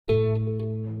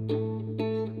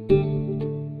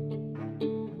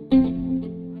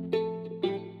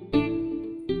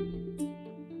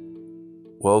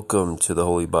Welcome to the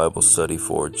Holy Bible Study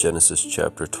for Genesis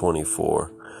chapter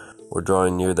 24. We're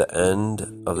drawing near the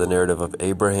end of the narrative of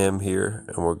Abraham here,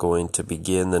 and we're going to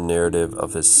begin the narrative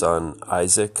of his son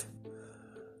Isaac.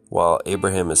 While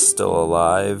Abraham is still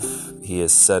alive, he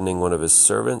is sending one of his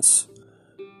servants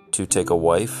to take a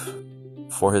wife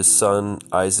for his son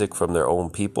Isaac from their own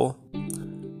people,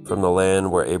 from the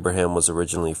land where Abraham was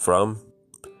originally from.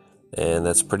 And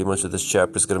that's pretty much what this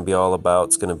chapter is going to be all about.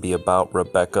 It's going to be about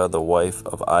Rebekah, the wife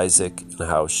of Isaac, and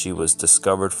how she was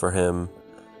discovered for him,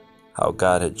 how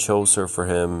God had chose her for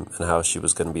him, and how she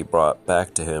was going to be brought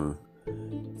back to him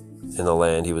in the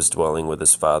land he was dwelling with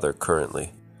his father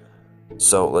currently.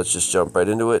 So let's just jump right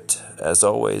into it. As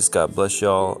always, God bless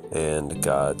y'all, and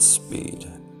Godspeed.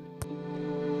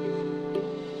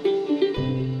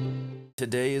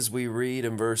 Today, as we read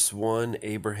in verse 1,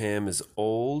 Abraham is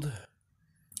old,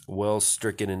 well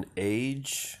stricken in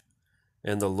age,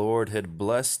 and the Lord had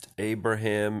blessed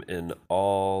Abraham in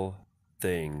all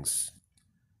things.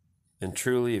 And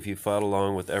truly, if you followed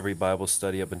along with every Bible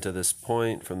study up until this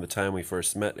point, from the time we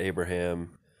first met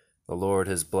Abraham, the Lord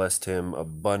has blessed him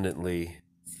abundantly,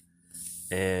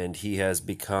 and he has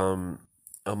become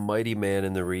a mighty man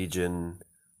in the region,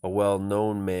 a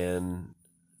well-known man,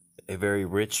 a very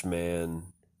rich man,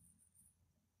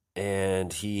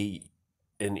 and he,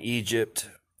 in Egypt,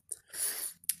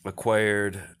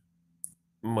 acquired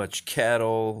much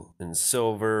cattle and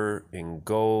silver and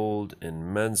gold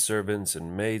and men servants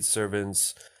and maid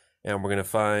servants, and we're going to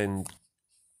find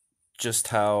just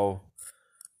how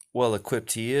well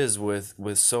equipped he is with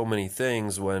so many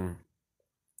things when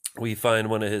we find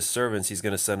one of his servants he's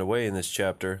going to send away in this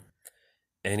chapter,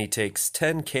 and he takes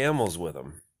 10 camels with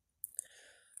him.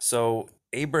 So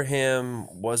Abraham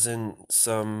wasn't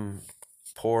some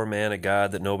poor man of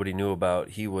God that nobody knew about.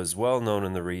 He was well known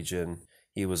in the region.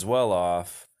 He was well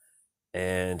off,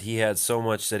 and he had so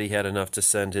much that he had enough to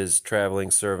send his traveling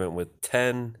servant with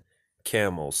 10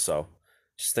 camels. So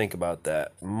just think about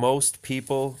that. Most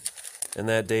people in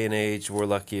that day and age were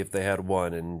lucky if they had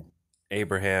one, and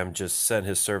Abraham just sent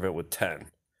his servant with 10,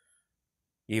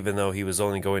 even though he was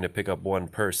only going to pick up one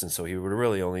person, so he would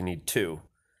really only need two.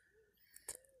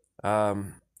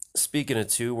 Speaking of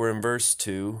two, we're in verse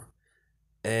 2.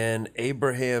 And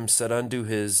Abraham said unto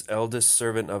his eldest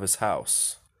servant of his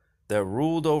house, that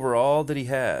ruled over all that he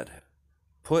had,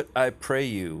 Put, I pray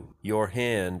you, your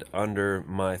hand under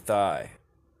my thigh.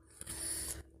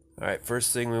 All right,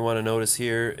 first thing we want to notice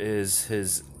here is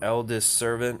his eldest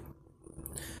servant,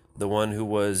 the one who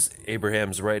was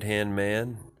Abraham's right-hand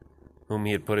man, whom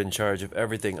he had put in charge of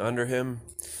everything under him.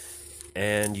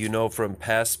 And you know from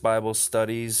past Bible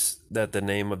studies that the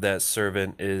name of that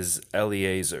servant is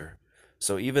Eliezer.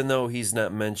 So even though he's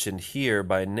not mentioned here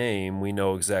by name, we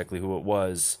know exactly who it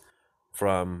was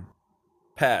from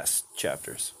past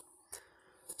chapters.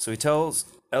 So he tells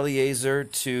Eliezer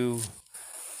to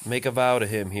make a vow to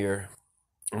him here.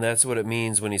 And that's what it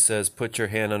means when he says, put your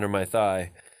hand under my thigh.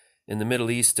 In the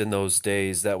Middle East in those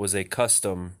days, that was a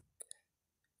custom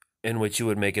in which you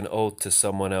would make an oath to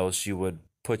someone else. You would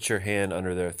put your hand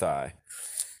under their thigh.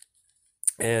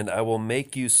 And I will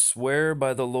make you swear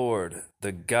by the Lord,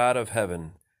 the God of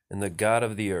heaven and the God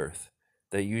of the earth,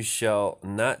 that you shall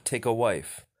not take a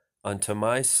wife unto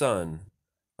my son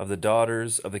of the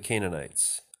daughters of the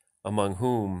Canaanites, among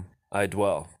whom I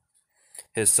dwell.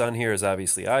 His son here is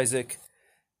obviously Isaac,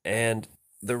 and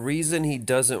the reason he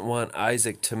doesn't want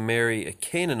Isaac to marry a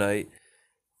Canaanite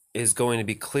is going to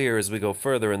be clear as we go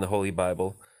further in the Holy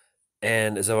Bible.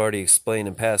 And as I've already explained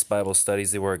in past Bible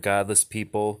studies, they were a godless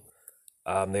people.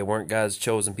 They weren't God's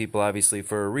chosen people, obviously,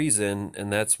 for a reason,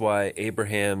 and that's why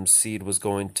Abraham's seed was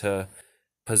going to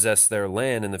possess their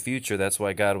land in the future. That's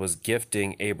why God was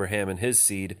gifting Abraham and his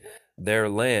seed their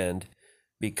land,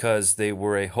 because they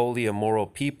were a holy, immoral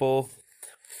people.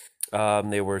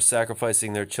 They were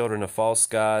sacrificing their children to false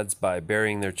gods by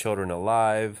burying their children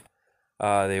alive.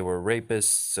 They were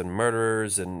rapists and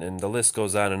murderers, and the list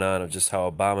goes on of just how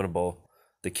abominable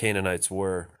the Canaanites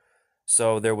were.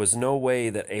 So there was no way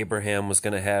that Abraham was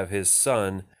going to have his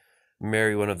son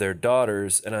marry one of their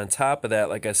daughters. And on top of that,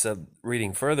 like I said,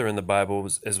 reading further in the Bible,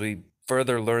 as we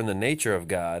further learn the nature of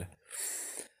God,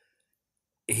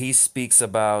 he speaks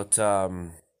about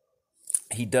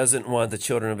he doesn't want the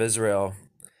children of Israel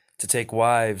to take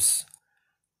wives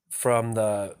from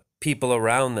the people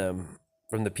around them,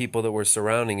 from the people that were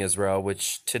surrounding Israel,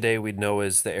 which today we'd know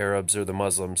as the Arabs or the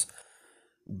Muslims.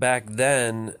 Back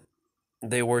then,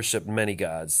 they worshipped many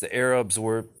gods. The Arabs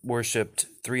worshipped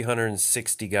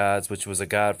 360 gods, which was a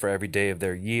god for every day of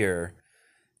their year.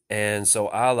 And so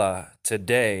Allah,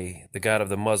 today, the God of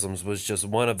the Muslims, was just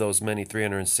one of those many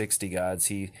 360 gods.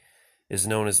 He is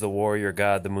known as the warrior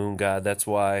god, the moon god. That's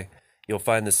why you'll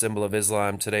find the symbol of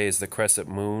Islam today is the crescent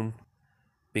moon,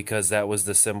 because that was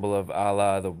the symbol of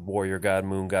Allah, the warrior god,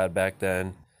 moon god back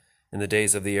then, in the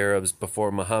days of the Arabs, before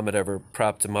Muhammad ever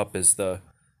propped him up as the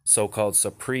so-called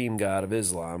supreme god of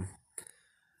Islam.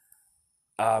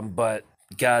 But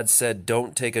God said,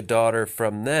 don't take a daughter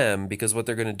from them, because what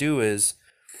they're going to do is,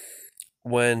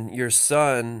 when your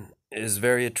son is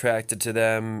very attracted to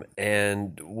them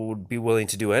and would be willing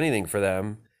to do anything for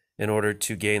them in order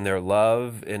to gain their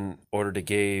love, in order to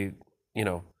gain,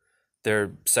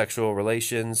 their sexual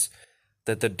relations,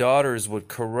 that the daughters would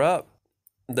corrupt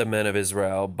the men of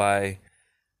Israel by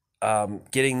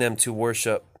getting them to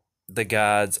worship the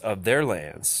gods of their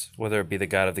lands, whether it be the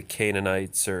god of the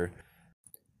Canaanites or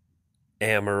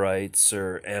Amorites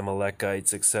or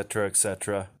Amalekites, etc.,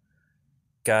 etc.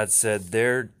 God said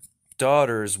their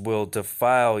daughters will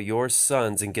defile your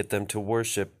sons and get them to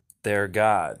worship their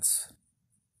gods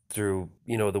through,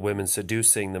 the women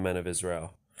seducing the men of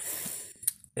Israel.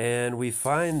 And we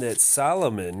find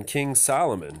that King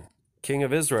Solomon, king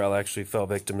of Israel, actually fell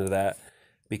victim to that,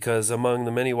 because among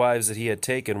the many wives that he had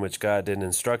taken, which God didn't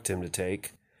instruct him to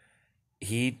take,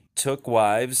 he took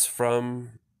wives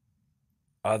from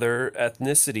other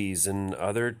ethnicities and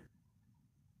other,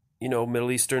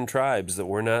 Middle Eastern tribes that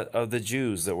were not of the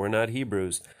Jews, that were not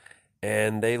Hebrews,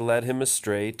 and they led him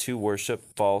astray to worship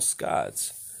false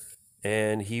gods,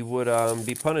 and he would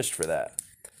be punished for that.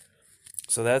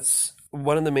 So that's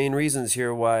one of the main reasons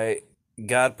here why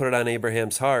God put it on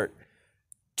Abraham's heart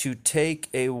to take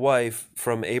a wife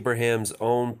from Abraham's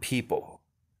own people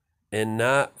and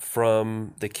not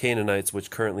from the Canaanites,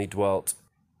 which currently dwelt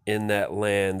in that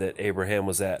land that Abraham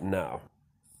was at now.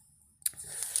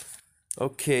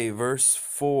 Okay, verse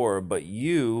 4, but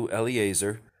you,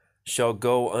 Eliezer, shall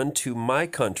go unto my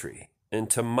country and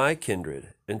to my kindred,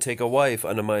 and take a wife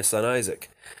unto my son Isaac.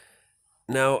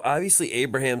 Now, obviously,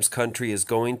 Abraham's country is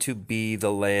going to be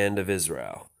the land of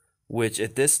Israel, which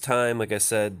at this time, like I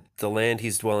said, the land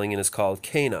he's dwelling in is called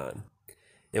Canaan.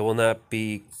 It will not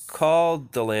be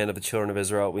called the land of the children of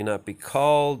Israel. It will not be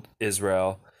called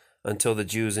Israel until the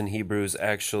Jews and Hebrews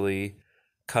actually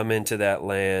come into that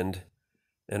land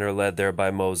and are led there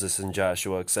by Moses and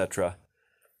Joshua, etc.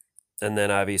 And then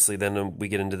obviously then we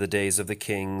get into the days of the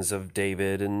kings of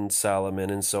David and Solomon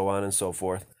and so on and so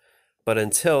forth. But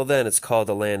until then, it's called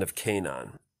the land of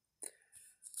Canaan.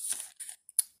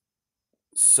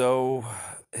 So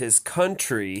his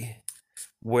country,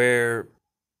 where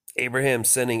Abraham's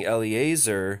sending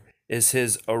Eliezer, is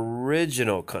his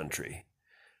original country,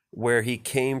 where he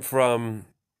came from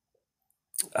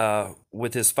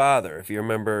with his father, if you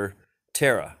remember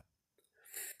Terah.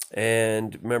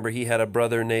 And remember, he had a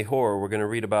brother, Nahor. We're going to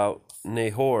read about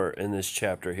Nahor in this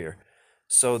chapter here.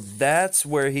 So that's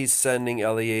where he's sending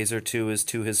Eliezer to, is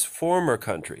to his former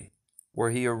country, where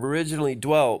he originally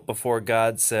dwelt before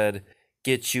God said,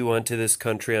 get you unto this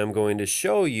country. I'm going to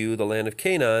show you the land of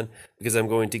Canaan, because I'm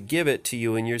going to give it to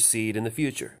you and your seed in the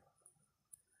future.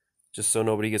 Just so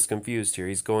nobody gets confused here.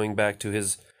 He's going back to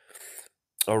his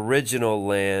original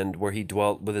land where he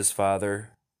dwelt with his father,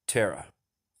 Terah.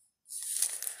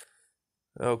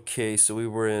 Okay, so we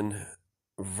were in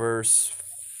verse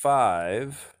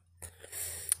 5.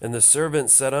 And the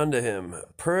servant said unto him,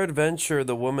 peradventure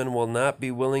the woman will not be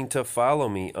willing to follow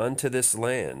me unto this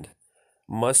land.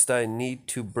 Must I need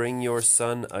to bring your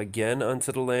son again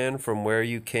unto the land from where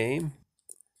you came?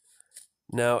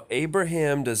 Now,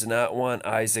 Abraham does not want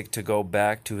Isaac to go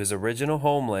back to his original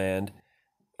homeland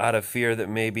out of fear that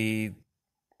maybe,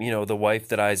 the wife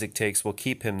that Isaac takes will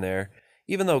keep him there.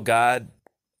 Even though God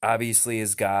obviously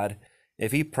is God,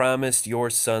 if he promised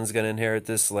your son's going to inherit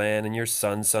this land and your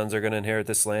son's sons are going to inherit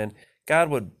this land,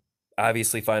 God would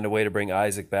obviously find a way to bring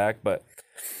Isaac back. But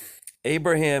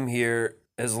Abraham here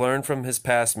has learned from his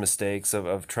past mistakes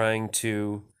of trying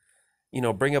to,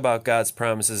 bring about God's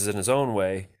promises in his own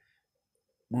way.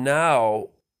 Now,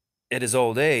 at his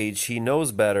old age, he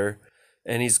knows better,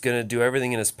 and he's going to do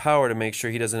everything in his power to make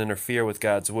sure he doesn't interfere with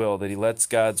God's will, that he lets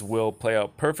God's will play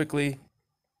out perfectly.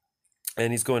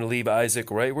 And he's going to leave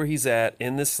Isaac right where he's at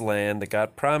in this land that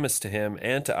God promised to him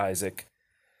and to Isaac,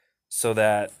 so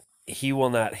that he will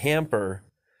not hamper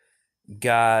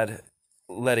God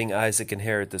letting Isaac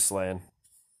inherit this land.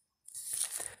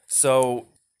 So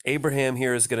Abraham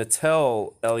here is going to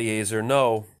tell Eliezer,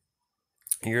 no,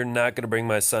 you're not going to bring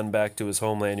my son back to his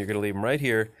homeland. You're going to leave him right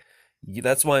here.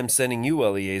 That's why I'm sending you,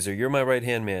 Eliezer. You're my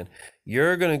right-hand man.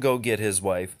 You're going to go get his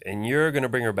wife, and you're going to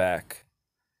bring her back.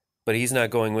 But he's not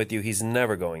going with you. He's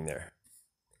never going there.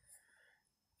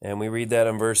 And we read that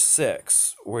in verse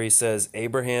 6, where he says,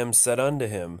 Abraham said unto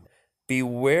him,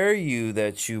 Beware you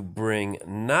that you bring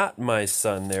not my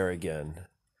son there again.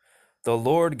 The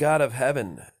Lord God of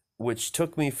heaven, which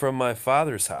took me from my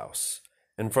father's house,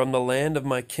 and from the land of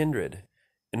my kindred,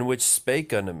 and which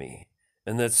spake unto me,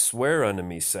 and that sware unto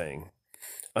me, saying,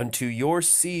 Unto your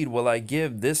seed will I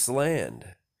give this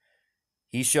land.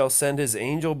 He shall send his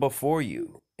angel before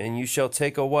you, and you shall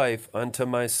take a wife unto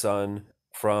my son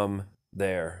from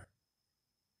there.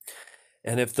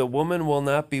 And if the woman will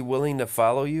not be willing to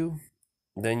follow you,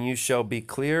 then you shall be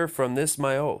clear from this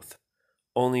my oath.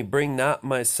 Only bring not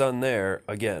my son there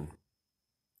again.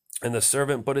 And the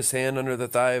servant put his hand under the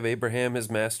thigh of Abraham his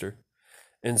master,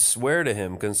 and sware to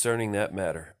him concerning that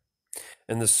matter.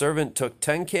 And the servant took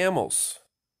 10 camels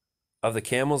of the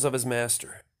camels of his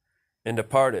master, and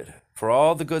departed, for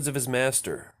all the goods of his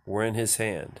master were in his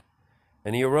hand.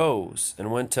 And he arose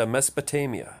and went to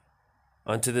Mesopotamia,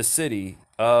 unto the city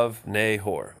of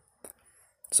Nahor.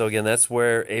 So again, that's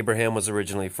where Abraham was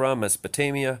originally from,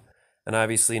 Mesopotamia. And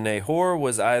obviously Nahor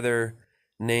was either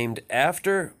named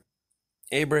after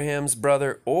Abraham's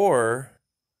brother, or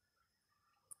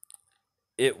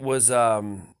it was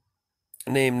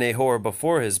named Nahor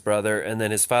before his brother, and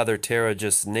then his father Terah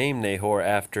just named Nahor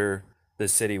after the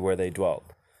city where they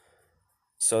dwelt.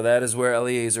 So that is where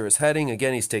Eliezer is heading.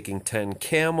 Again, he's taking 10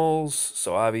 camels.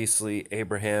 So obviously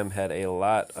Abraham had a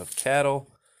lot of cattle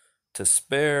to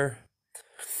spare.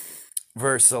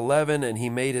 Verse 11, and he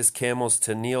made his camels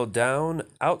to kneel down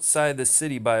outside the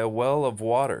city by a well of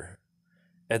water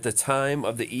at the time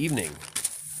of the evening,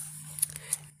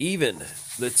 even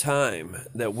the time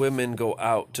that women go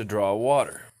out to draw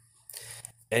water.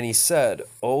 And he said,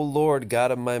 O Lord God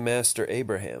of my master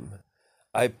Abraham,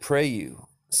 I pray you,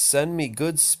 send me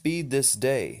good speed this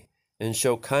day, and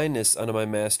show kindness unto my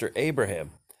master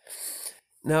Abraham.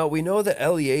 Now, we know that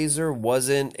Eliezer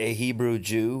wasn't a Hebrew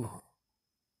Jew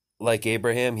like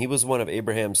Abraham. He was one of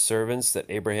Abraham's servants that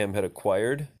Abraham had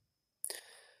acquired.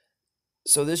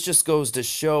 So this just goes to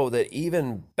show that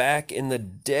even back in the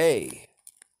day,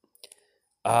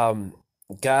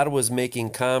 God was making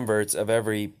converts of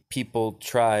every people,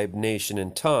 tribe, nation,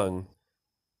 and tongue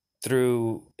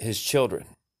through his children.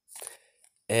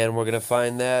 And we're going to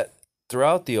find that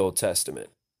throughout the Old Testament,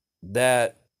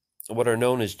 that what are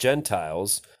known as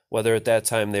Gentiles, whether at that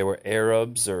time they were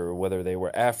Arabs or whether they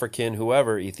were African,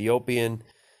 whoever, Ethiopian,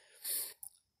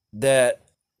 that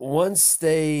once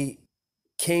they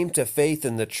came to faith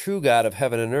in the true God of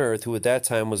heaven and earth, who at that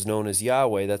time was known as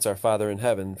Yahweh, that's our Father in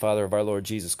heaven, Father of our Lord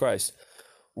Jesus Christ,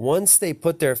 once they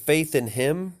put their faith in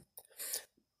him,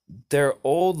 their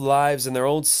old lives and their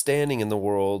old standing in the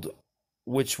world,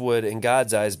 which would in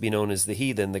God's eyes be known as the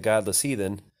heathen, the godless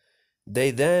heathen, they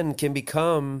then can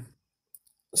become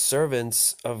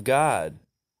servants of God,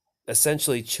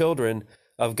 essentially children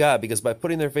of God, because by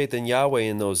putting their faith in Yahweh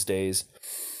in those days,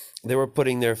 they were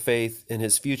putting their faith in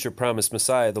his future promised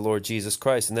Messiah, the Lord Jesus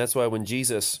Christ. And that's why when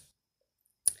Jesus,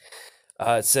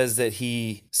 it says that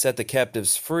he set the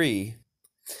captives free,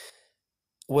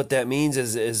 what that means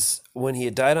is when he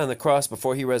had died on the cross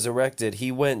before he resurrected, he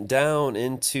went down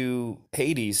into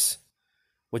Hades,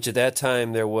 which at that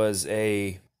time there was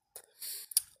a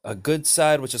good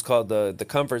side, which is called the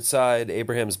comfort side,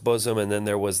 Abraham's bosom, and then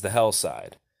there was the hell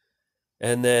side.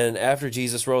 And then after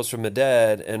Jesus rose from the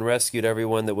dead and rescued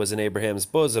everyone that was in Abraham's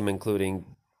bosom, including,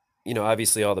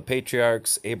 obviously all the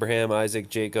patriarchs, Abraham, Isaac,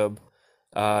 Jacob,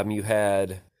 you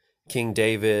had King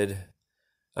David,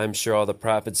 I'm sure all the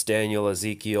prophets, Daniel,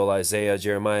 Ezekiel, Isaiah,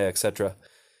 Jeremiah, etc.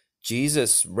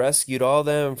 Jesus rescued all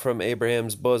them from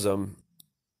Abraham's bosom,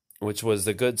 which was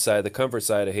the good side, the comfort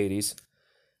side of Hades,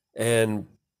 and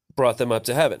brought them up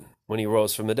to heaven when he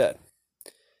rose from the dead.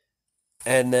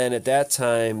 And then at that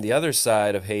time, the other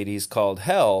side of Hades, called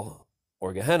hell,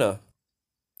 or Gehenna,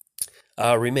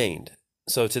 remained.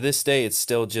 So to this day, it's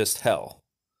still just hell.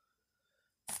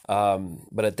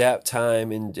 But at that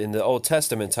time, in the Old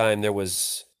Testament time, there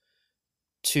was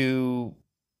 2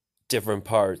 different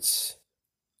parts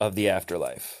of the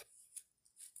afterlife,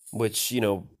 which,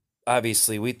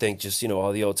 obviously we think just,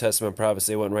 all the Old Testament prophets,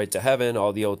 they went right to heaven.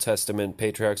 All the Old Testament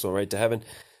patriarchs went right to heaven.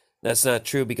 That's not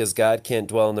true, because God can't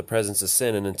dwell in the presence of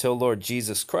sin. And until Lord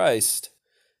Jesus Christ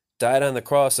died on the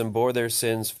cross and bore their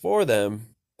sins for them,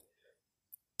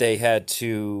 they had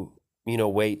to,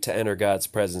 wait to enter God's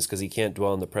presence, because he can't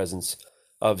dwell in the presence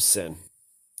of sin.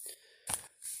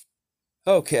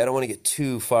 Okay, I don't want to get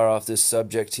too far off this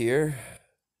subject here,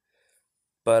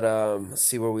 but let's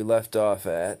see where we left off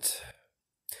at.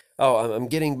 Oh, I'm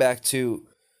getting back to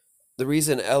the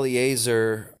reason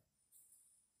Eliezer,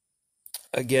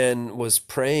 again, was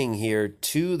praying here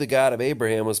to the God of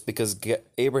Abraham was because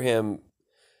Abraham,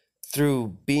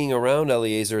 through being around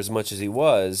Eliezer as much as he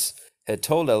was, had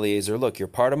told Eliezer, look, you're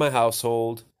part of my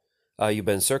household. You've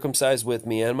been circumcised with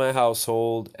me and my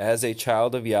household as a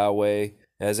child of Yahweh,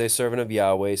 as a servant of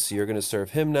Yahweh, so you're going to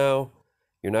serve him now.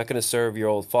 You're not going to serve your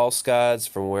old false gods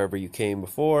from wherever you came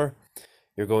before.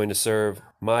 You're going to serve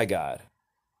my God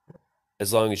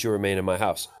as long as you remain in my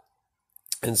house.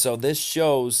 And so this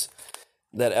shows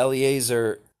that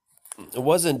Eliezer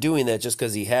wasn't doing that just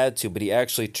because he had to, but he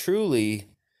actually truly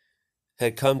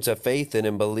had come to faith in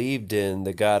and believed in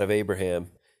the God of Abraham,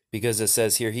 because it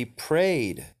says here he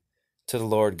prayed to the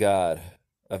Lord God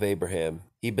of Abraham.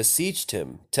 He beseeched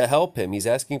him to help him. He's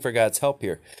asking for God's help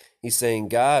here. He's saying,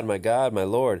 God, my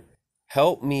Lord,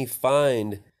 help me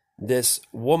find this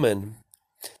woman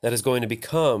that is going to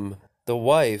become the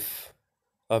wife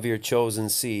of your chosen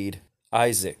seed,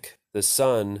 Isaac, the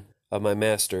son of my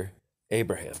master,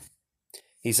 Abraham.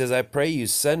 He says, I pray you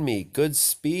send me good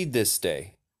speed this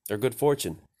day, or good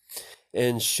fortune,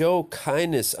 and show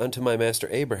kindness unto my master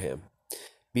Abraham.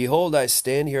 Behold, I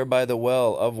stand here by the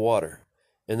well of water,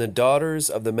 and the daughters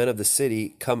of the men of the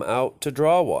city come out to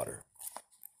draw water.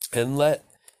 And let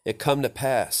it come to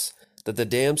pass that the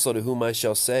damsel to whom I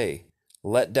shall say,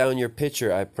 let down your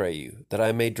pitcher, I pray you, that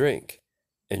I may drink.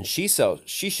 And she shall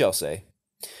say,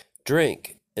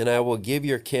 drink, and I will give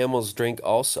your camels drink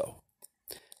also.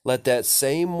 Let that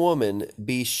same woman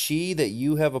be she that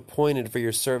you have appointed for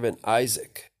your servant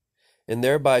Isaac, and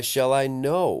thereby shall I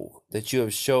know that you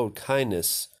have showed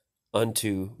kindness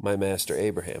unto my master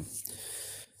Abraham.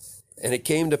 And it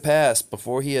came to pass,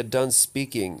 before he had done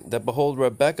speaking, that behold,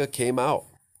 Rebekah came out,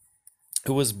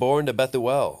 who was born to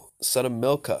Bethuel, son of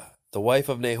Milcah, the wife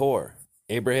of Nahor,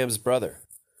 Abraham's brother,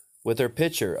 with her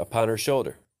pitcher upon her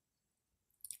shoulder.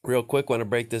 Real quick, want to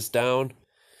break this down.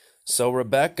 So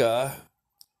Rebekah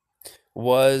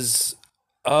was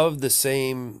of the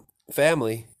same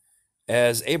family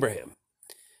as Abraham,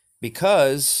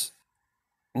 because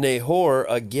Nahor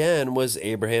again was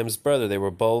Abraham's brother. They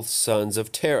were both sons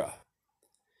of Terah.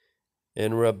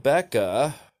 And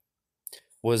Rebekah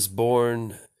was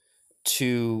born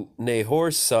to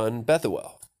Nahor's son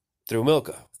Bethuel through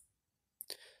Milcah.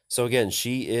 So again,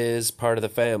 she is part of the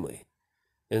family.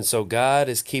 And so God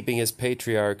is keeping his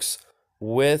patriarchs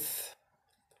with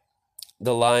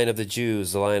the line of the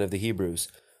Jews, the line of the Hebrews.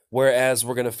 Whereas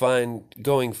we're going to find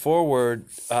going forward,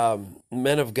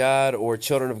 men of God or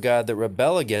children of God that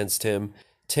rebel against him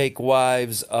take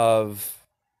wives of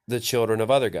the children of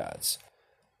other gods.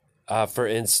 For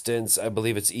instance, I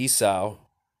believe it's Esau,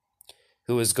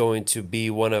 who is going to be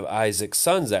one of Isaac's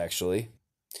sons, actually.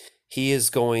 He is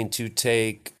going to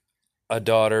take a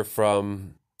daughter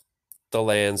from the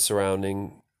land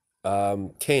surrounding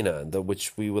Canaan,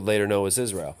 which we would later know as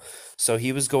Israel. So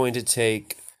he was going to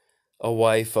take a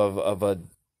wife of a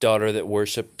daughter that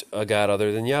worshipped a god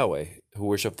other than Yahweh, who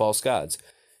worshiped false gods.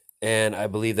 And I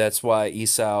believe that's why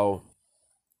Esau,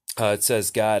 it says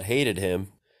God hated him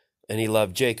and he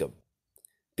loved Jacob,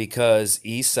 because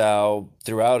Esau,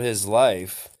 throughout his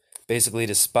life, basically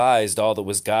despised all that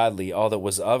was godly, all that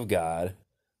was of God.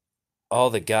 All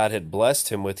that God had blessed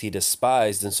him with, he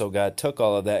despised, and so God took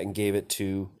all of that and gave it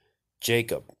to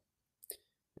Jacob.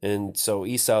 And so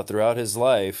Esau, throughout his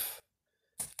life,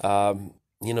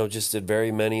 just did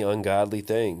very many ungodly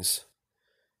things.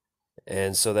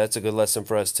 And so that's a good lesson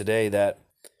for us today, that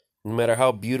no matter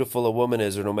how beautiful a woman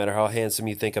is, or no matter how handsome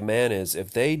you think a man is,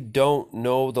 if they don't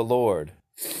know the Lord,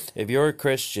 if you're a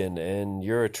Christian and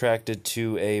you're attracted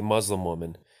to a Muslim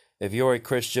woman, if you're a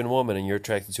Christian woman and you're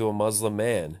attracted to a Muslim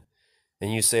man,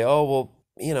 and you say, oh,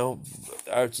 well,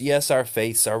 our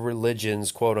faiths, our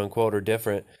religions, quote unquote, are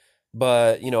different,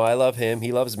 but, I love him,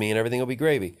 he loves me, and everything will be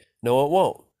gravy. No, it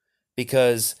won't,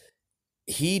 because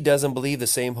he doesn't believe the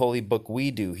same holy book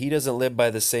we do. He doesn't live by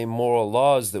the same moral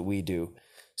laws that we do.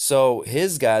 So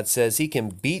his God says he can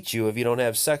beat you if you don't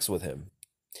have sex with him.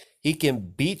 He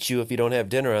can beat you if you don't have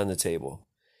dinner on the table.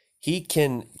 He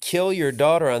can kill your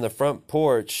daughter on the front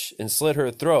porch and slit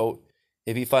her throat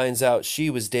if he finds out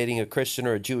she was dating a Christian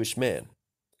or a Jewish man.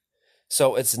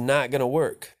 So it's not going to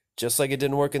work. Just like it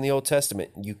didn't work in the Old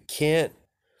Testament. You can't,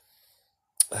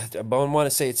 I want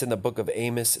to say it's in the book of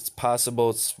Amos. It's possible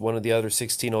it's one of the other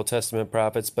 16 Old Testament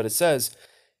prophets, but it says,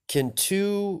 can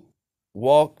two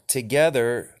walk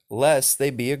together lest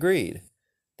they be agreed?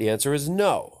 The answer is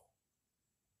no.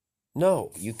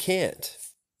 No, you can't.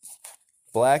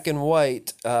 Black and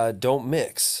white don't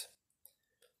mix.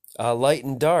 Light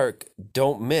and dark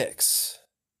don't mix.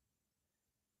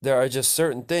 There are just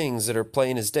certain things that are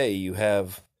plain as day. You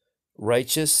have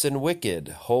righteous and wicked,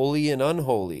 holy and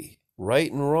unholy,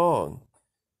 right and wrong.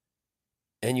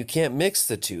 And you can't mix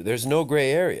the two. There's no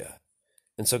gray area.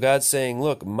 And so God's saying,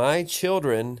 look, my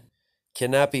children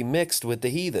cannot be mixed with the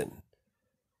heathen,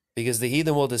 because the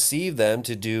heathen will deceive them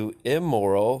to do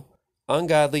immoral,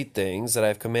 ungodly things that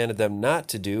I've commanded them not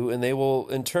to do, and they will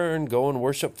in turn go and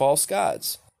worship false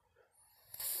gods.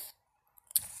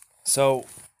 So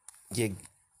you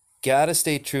got to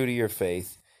stay true to your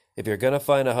faith. If you're going to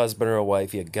find a husband or a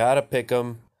wife, you got to pick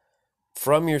them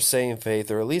from your same faith,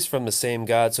 or at least from the same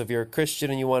God. So if you're a Christian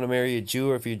and you want to marry a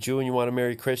Jew, or if you're Jew and you want to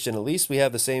marry a Christian, at least we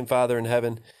have the same Father in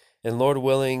heaven. And Lord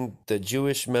willing, the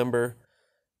Jewish member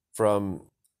from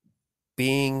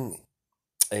being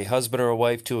a husband or a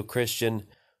wife to a Christian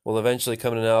will eventually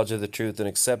come to knowledge of the truth and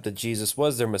accept that Jesus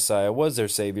was their Messiah, was their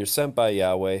Savior, sent by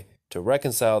Yahweh to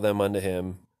reconcile them unto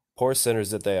Him, poor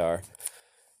sinners that they are.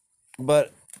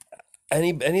 But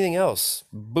anything else,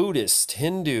 Buddhist,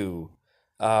 Hindu,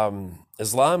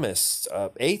 Islamist,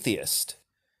 atheist,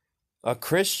 a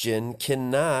Christian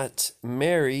cannot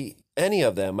marry any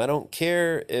of them. I don't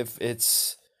care if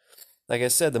it's, like I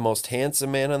said, the most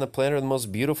handsome man on the planet or the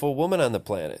most beautiful woman on the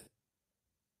planet.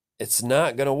 It's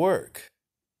not going to work.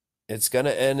 It's going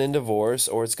to end in divorce,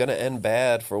 or it's going to end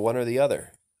bad for one or the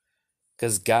other,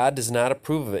 because God does not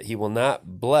approve of it. He will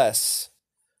not bless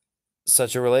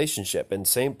such a relationship. And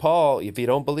St. Paul, if you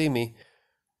don't believe me,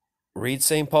 read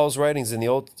St. Paul's writings in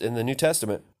the New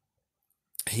Testament.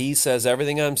 He says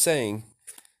everything I'm saying.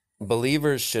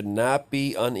 Believers should not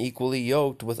be unequally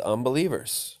yoked with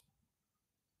unbelievers.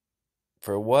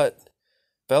 For what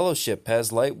fellowship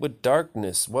has light with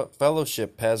darkness? What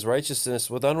fellowship has righteousness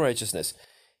with unrighteousness?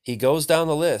 He goes down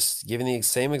the list, giving the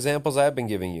same examples I've been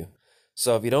giving you.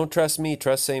 So if you don't trust me,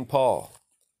 trust St. Paul.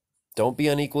 Don't be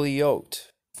unequally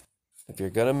yoked. If you're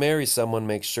going to marry someone,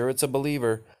 make sure it's a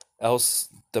believer, else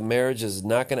the marriage is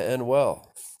not going to end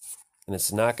well. And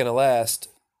it's not going to last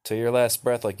till your last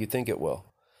breath like you think it will.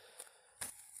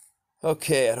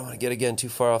 Okay, I don't want to get again too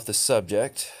far off the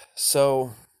subject.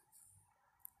 So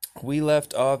we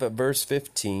left off at verse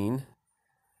 15.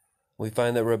 We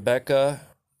find that Rebekah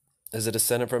is a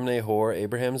descendant from Nahor,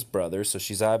 Abraham's brother. So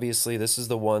she's obviously, this is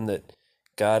the one that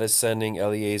God is sending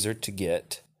Eliezer to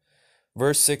get.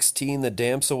 Verse 16, the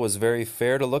damsel was very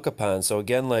fair to look upon. So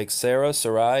again, like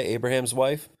Sarai, Abraham's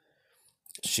wife,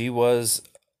 she was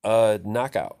a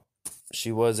knockout.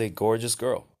 She was a gorgeous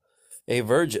girl, a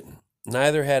virgin.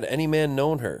 Neither had any man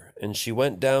known her. And she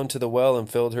went down to the well and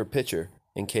filled her pitcher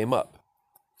and came up.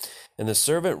 And the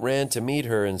servant ran to meet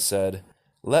her and said,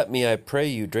 let me, I pray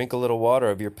you, drink a little water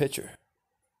of your pitcher.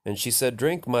 And she said,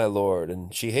 drink, my lord.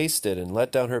 And she hasted and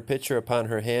let down her pitcher upon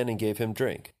her hand and gave him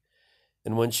drink.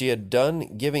 And when she had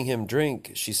done giving him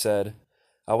drink, she said,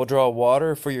 I will draw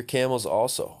water for your camels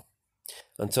also,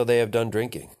 until they have done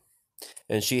drinking.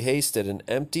 And she hasted and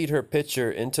emptied her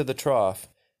pitcher into the trough,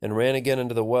 and ran again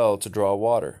into the well to draw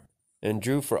water, and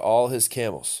drew for all his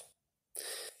camels.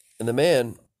 And the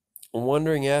man,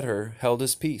 wondering at her, held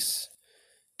his peace,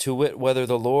 to wit whether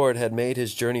the Lord had made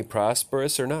his journey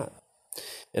prosperous or not.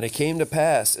 And it came to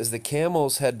pass, as the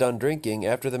camels had done drinking,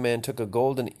 after the man took a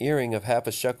golden earring of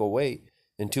 1/2 shekel weight,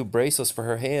 and 2 bracelets for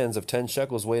her hands of 10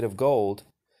 shekels weight of gold,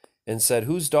 and said,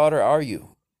 whose daughter are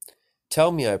you?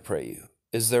 Tell me, I pray you,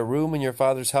 is there room in your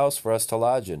father's house for us to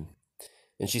lodge in?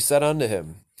 And she said unto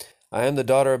him, I am the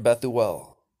daughter of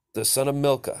Bethuel, the son of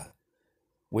Milcah,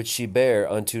 which she bare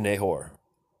unto Nahor.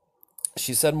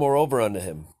 She said moreover unto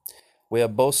him, we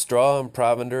have both straw and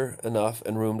provender enough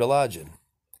and room to lodge in.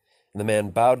 And the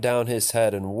man bowed down his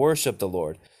head and worshipped the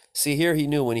Lord. See, here he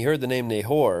knew, when he heard the name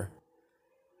Nahor,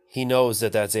 he knows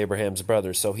that that's Abraham's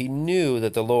brother. So he knew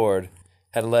that the Lord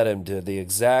had led him to the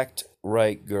exact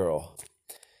right girl.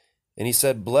 And he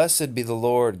said, blessed be the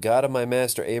Lord, God of my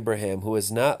master Abraham, who has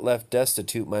not left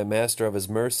destitute my master of his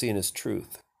mercy and his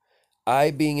truth.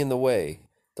 I being in the way,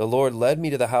 the Lord led me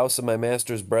to the house of my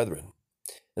master's brethren.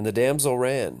 And the damsel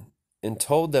ran, and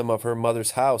told them of her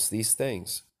mother's house these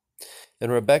things.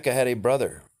 And Rebekah had a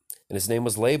brother, and his name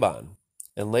was Laban.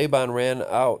 And Laban ran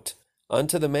out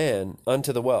unto the man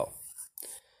unto the well.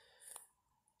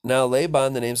 Now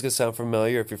Laban, the name's going to sound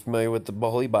familiar if you're familiar with the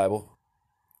Holy Bible.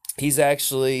 He's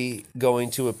actually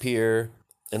going to appear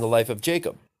in the life of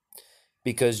Jacob,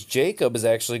 because Jacob is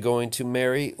actually going to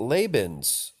marry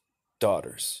Laban's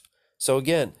daughters. So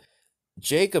again,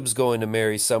 Jacob's going to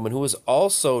marry someone who is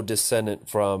also descendant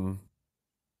from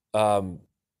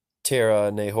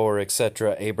Terah, Nahor,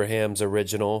 etc., Abraham's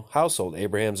original household,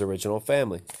 Abraham's original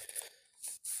family.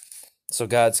 So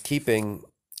God's keeping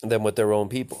them with their own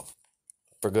people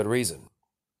for good reason.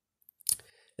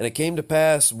 And it came to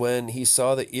pass, when he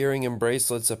saw the earring and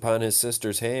bracelets upon his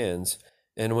sister's hands,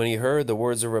 and when he heard the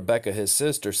words of Rebekah his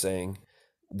sister, saying,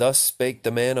 thus spake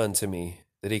the man unto me,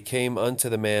 that he came unto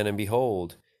the man, and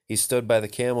behold, he stood by the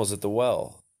camels at the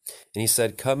well. And he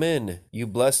said, Come in, you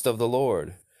blessed of the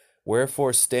Lord.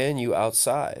 Wherefore stand you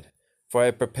outside? For I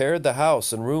have prepared the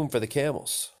house and room for the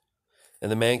camels.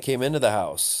 And the man came into the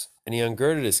house, and he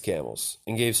ungirded his camels,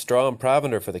 and gave straw and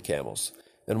provender for the camels,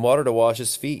 and water to wash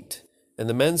his feet, and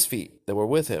the men's feet that were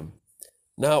with him.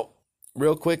 Now,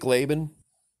 real quick, Laban,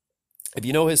 if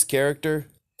you know his character,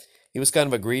 he was kind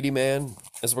of a greedy man,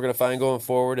 as we're going to find going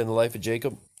forward in the life of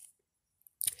Jacob.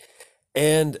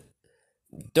 And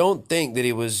don't think that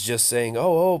he was just saying,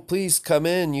 oh, please come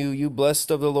in, you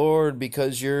blessed of the Lord,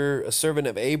 because you're a servant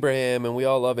of Abraham, and we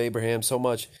all love Abraham so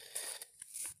much.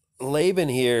 Laban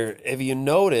here, if you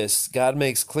notice, God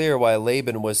makes clear why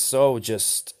Laban was so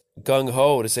just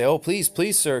gung-ho to say, oh, please,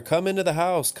 sir, come into the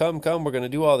house. Come, we're going to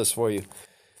do all this for you.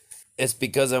 It's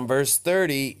because in verse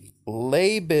 30,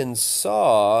 Laban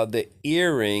saw the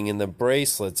earring and the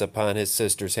bracelets upon his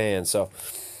sister's hand. So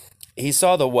he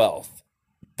saw the wealth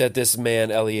that this man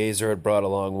Eliezer had brought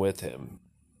along with him.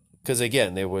 Because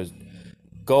again, there was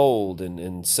gold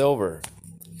and silver.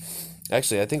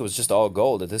 Actually, I think it was just all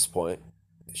gold at this point.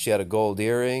 She had a gold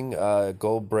earring,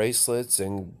 gold bracelets,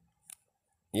 and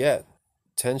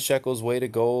 10 shekels weight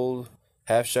of gold,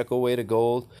 half shekel weight of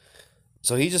gold.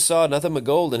 So he just saw nothing but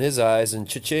gold in his eyes, and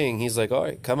cha-ching, he's like, all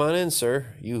right, come on in, sir,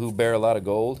 you who bear a lot of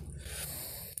gold.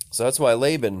 So that's why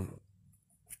Laban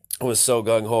was so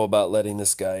gung-ho about letting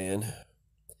this guy in.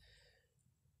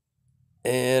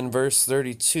 And verse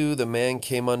 32, the man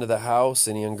came unto the house,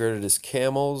 and he ungirded his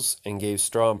camels, and gave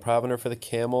straw and provender for the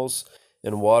camels,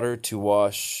 and water to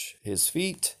wash his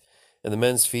feet, and the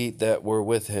men's feet that were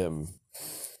with him.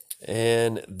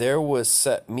 And there was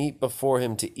set meat before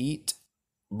him to eat,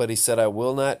 but he said, I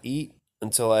will not eat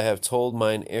until I have told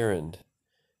mine errand.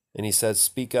 And he said,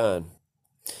 Speak on.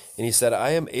 And he said, I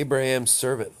am Abraham's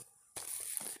servant,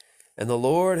 and the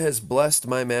Lord has blessed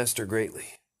my master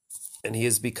greatly, and he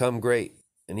has become great,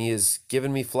 and he has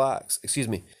given me flocks.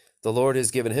 The Lord has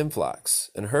given him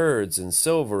flocks, and herds, and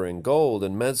silver, and gold,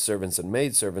 and menservants, and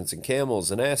maidservants, and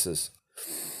camels, and asses.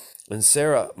 And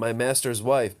Sarah, my master's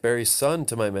wife, bare a son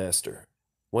to my master,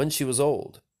 when she was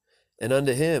old, and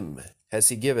unto him has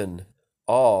he given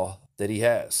all that he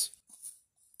has.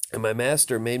 And my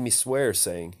master made me swear,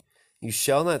 saying, You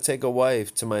shall not take a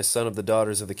wife to my son of the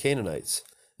daughters of the Canaanites,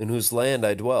 in whose land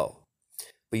I dwell,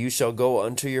 but you shall go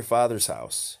unto your father's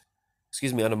house,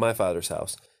 unto my father's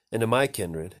house, and to my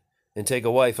kindred, and take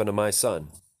a wife unto my son.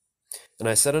 And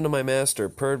I said unto my master,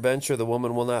 Peradventure the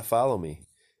woman will not follow me.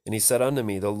 And he said unto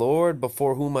me, The Lord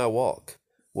before whom I walk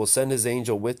will send his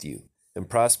angel with you, and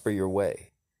prosper your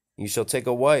way. You shall take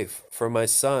a wife for my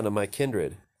son of my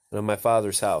kindred, and of my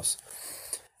father's house.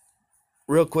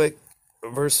 Real quick,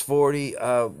 verse 40,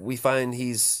 we find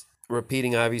he's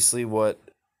repeating, obviously, what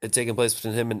had taken place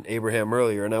between him and Abraham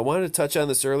earlier. And I wanted to touch on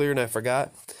this earlier, and I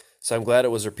forgot, so I'm glad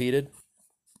it was repeated.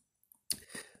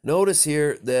 Notice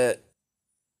here that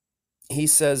he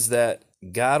says that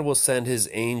God will send his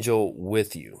angel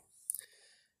with you.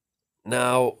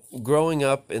 Now, growing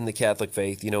up in the Catholic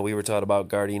faith, we were taught about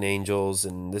guardian angels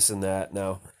and this and that.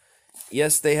 Now,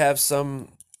 yes, they have some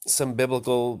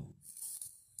biblical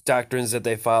doctrines that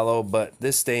they follow, but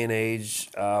this day and age,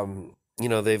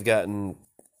 they've gotten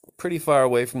pretty far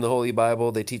away from the Holy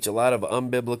Bible. They teach a lot of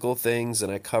unbiblical things,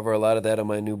 and I cover a lot of that in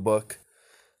my new book,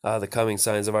 The Coming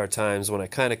Signs of Our Times, when I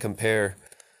kind of compare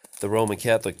the Roman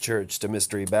Catholic Church to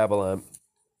Mystery Babylon.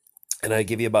 And I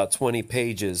give you about 20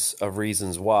 pages of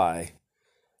reasons why.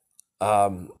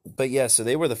 But yeah, so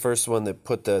they were the first one that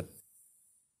put the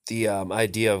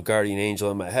idea of guardian angel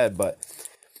in my head. But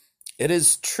it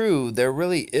is true, there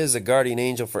really is a guardian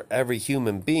angel for every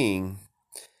human being.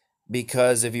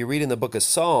 Because if you read in the book of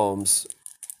Psalms,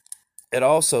 it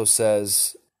also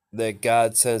says that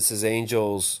God sends his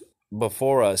angels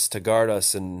before us to guard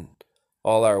us in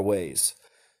all our ways.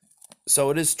 So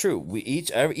it is true. We each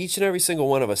and every single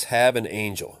one of us have an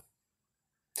angel.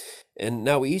 And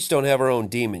now we each don't have our own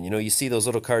demon. You see those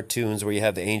little cartoons where you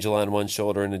have the angel on one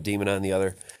shoulder and a demon on the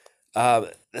other.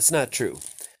 That's not true.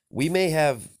 We may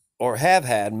have or have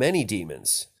had many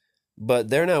demons, but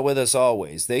they're not with us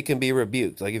always. They can be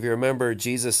rebuked. Like if you remember,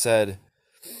 Jesus said,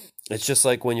 it's just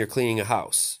like when you're cleaning a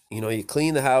house. You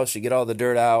clean the house, you get all the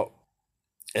dirt out,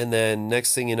 and then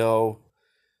next thing you know,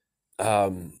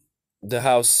 the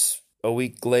house a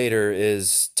week later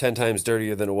is 10 times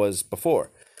dirtier than it was before.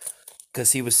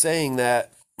 Because he was saying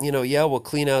that, we'll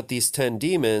clean out these 10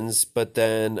 demons, but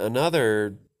then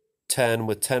another 10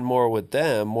 with 10 more with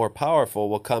them, more powerful,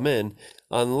 will come in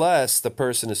unless the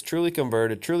person is truly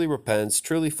converted, truly repents,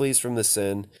 truly flees from the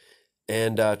sin,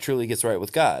 and truly gets right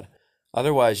with God.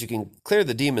 Otherwise, you can clear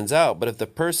the demons out, but if the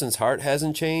person's heart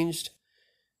hasn't changed,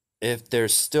 if they're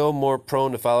still more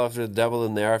prone to follow after the devil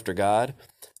than they are after God,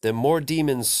 then more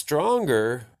demons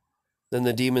stronger than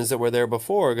the demons that were there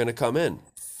before are going to come in.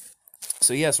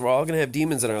 So yes, we're all going to have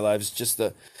demons in our lives. Just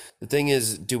the thing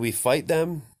is, do we fight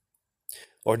them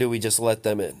or do we just let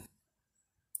them in?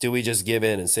 Do we just give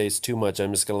in and say it's too much,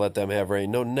 I'm just going to let them have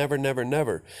reign? No, never, never,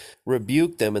 never.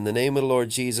 Rebuke them in the name of the Lord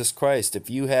Jesus Christ. If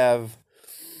you have,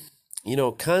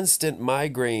 constant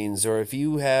migraines, or if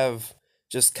you have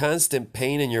just constant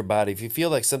pain in your body, if you feel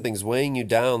like something's weighing you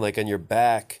down, like on your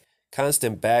back,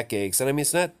 constant backaches, and I mean,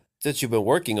 it's not that you've been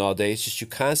working all day, it's just you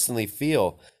constantly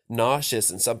feel nauseous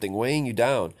and something weighing you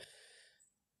down.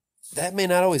 That may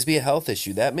not always be a health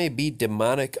issue. That may be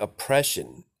demonic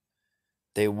oppression.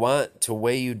 They want to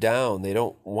weigh you down. They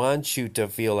don't want you to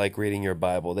feel like reading your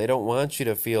Bible. They don't want you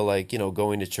to feel like,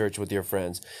 going to church with your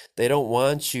friends. They don't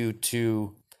want you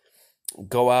to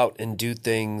go out and do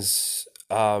things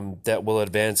that will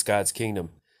advance God's kingdom.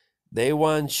 They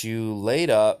want you laid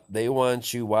up. They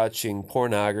want you watching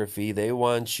pornography. They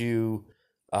want you,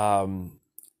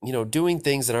 doing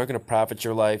things that aren't going to profit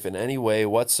your life in any way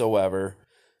whatsoever,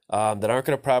 that aren't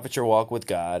going to profit your walk with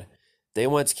God. They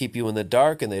want to keep you in the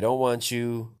dark, and they don't want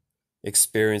you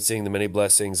experiencing the many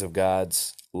blessings of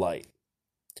God's light.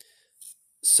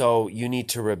 So you need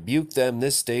to rebuke them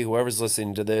this day, whoever's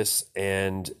listening to this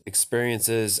and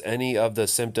experiences any of the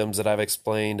symptoms that I've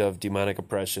explained of demonic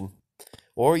oppression.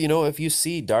 Or, if you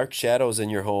see dark shadows in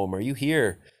your home, or you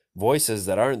hear voices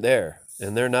that aren't there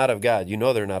and they're not of God,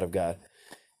 they're not of God.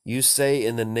 You say,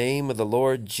 in the name of the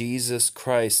Lord Jesus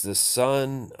Christ, the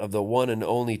Son of the one and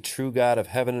only true God of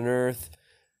heaven and earth,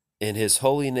 in his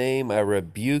holy name, I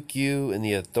rebuke you in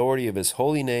the authority of his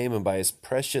holy name and by his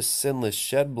precious sinless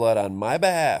shed blood on my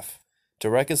behalf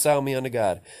to reconcile me unto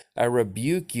God. I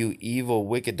rebuke you, evil,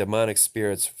 wicked, demonic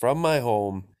spirits, from my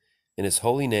home in his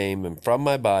holy name and from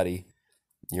my body.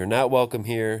 You're not welcome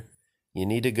here. You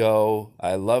need to go.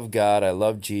 I love God. I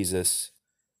love Jesus.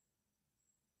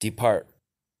 Depart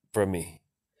from me.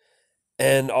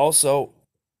 And also,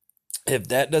 if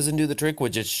that doesn't do the trick,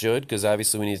 which it should, because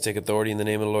obviously we need to take authority in the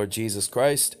name of the Lord Jesus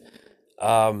Christ,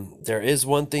 there is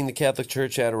one thing the Catholic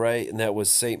Church had right, and that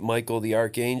was St. Michael the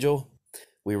Archangel.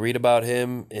 We read about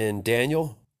him in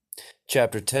Daniel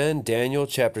chapter 10, Daniel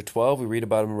chapter 12. We read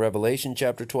about him in Revelation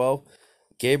chapter 12.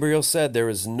 Gabriel said, there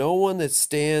is no one that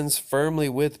stands firmly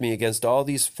with me against all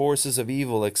these forces of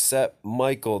evil except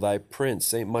Michael, thy prince,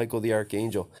 St. Michael the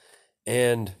Archangel.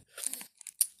 And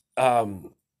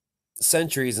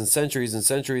centuries and centuries and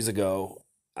centuries ago,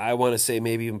 I want to say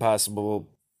maybe even possible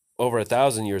over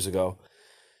 1,000 years ago,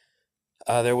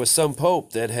 there was some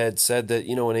pope that had said that,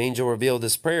 an angel revealed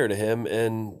this prayer to him.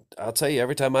 And I'll tell you,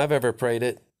 every time I've ever prayed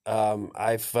it,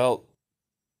 I felt,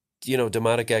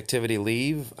 demonic activity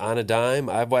leave on a dime.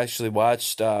 I've actually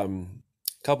watched, a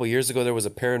couple years ago, there was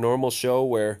a paranormal show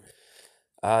where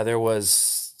there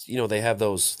was, they have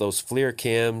those FLIR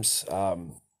cams,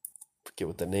 forget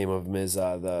what the name of them is,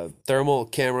 the thermal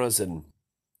cameras, and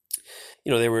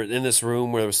they were in this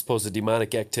room where there was supposed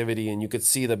demonic activity, and you could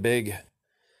see the big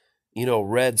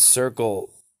red circle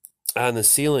on the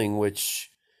ceiling, which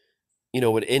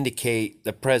would indicate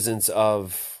the presence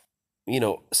of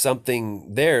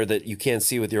something there that you can't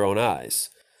see with your own eyes.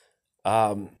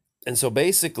 And so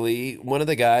basically, one of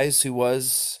the guys who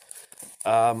was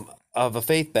of a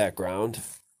faith background,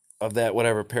 of that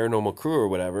whatever paranormal crew or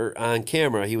whatever, on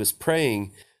camera, he was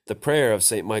praying the prayer of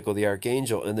St. Michael the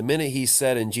Archangel. And the minute he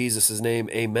said in Jesus' name,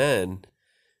 amen,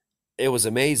 it was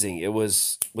amazing. It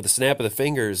was, with a snap of the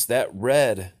fingers, that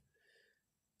red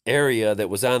area that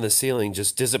was on the ceiling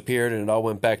just disappeared, and it all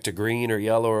went back to green or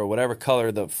yellow or whatever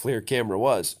color the FLIR camera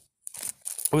was.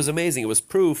 It was amazing. It was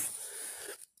proof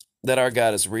that our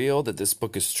God is real, that this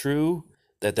book is true,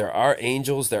 that there are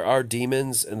angels, there are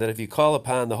demons, and that if you call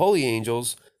upon the holy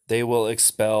angels, they will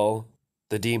expel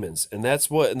the demons. And that's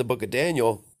what in the book of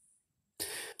Daniel,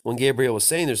 when Gabriel was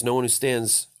saying, there's no one who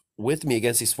stands with me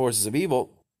against these forces of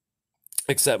evil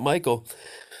except Michael,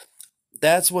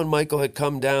 that's when Michael had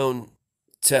come down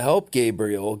to help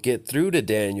Gabriel get through to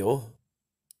Daniel,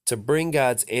 to bring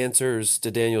God's answers to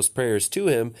Daniel's prayers to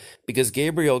him, because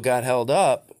Gabriel got held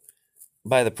up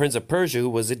by the prince of Persia, who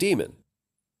was a demon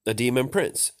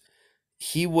prince.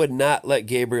 He would not let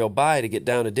Gabriel by to get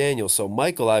down to Daniel. So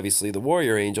Michael, obviously the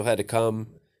warrior angel, had to come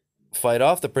fight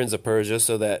off the prince of Persia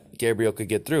so that Gabriel could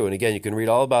get through. And again, you can read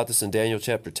all about this in Daniel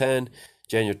chapter 10,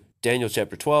 Daniel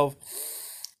chapter 12,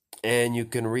 and you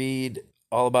can read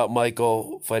all about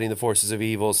Michael fighting the forces of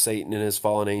evil, Satan and his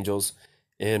fallen angels,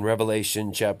 in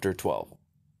Revelation chapter 12.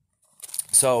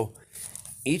 So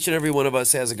Each and every one of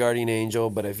us has a guardian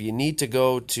angel, but if you need to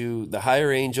go to the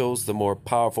higher angels, the more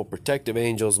powerful protective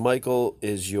angels, Michael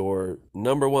is your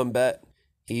number one bet.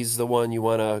 He's the one you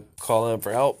want to call on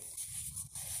for help.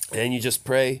 And you just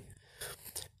pray,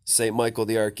 Saint Michael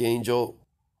the Archangel,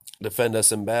 defend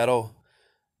us in battle.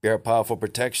 Be our powerful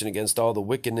protection against all the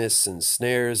wickedness and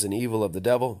snares and evil of the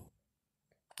devil.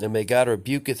 And may God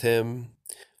rebuketh him,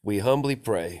 we humbly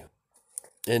pray.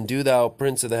 And do thou,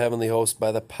 Prince of the heavenly host,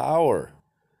 by the power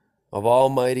of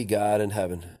Almighty God in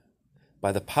heaven,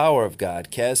 by the power of God,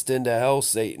 cast into hell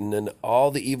Satan and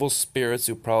all the evil spirits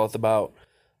who prowleth about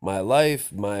my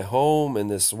life, my home, and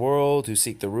this world, who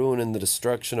seek the ruin and the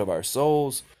destruction of our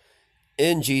souls.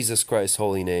 In Jesus Christ's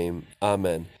holy name,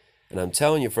 amen. And I'm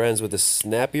telling you, friends, with the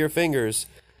snap of your fingers,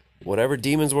 whatever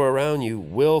demons were around you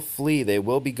will flee. They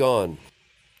will be gone.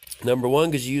 Number one,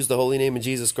 because you use the holy name of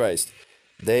Jesus Christ.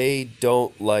 They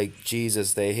don't like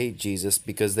Jesus. They hate Jesus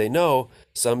because they know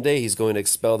someday he's going to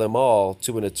expel them all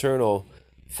to an eternal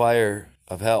fire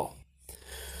of hell.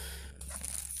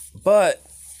 But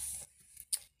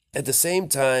at the same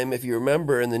time, if you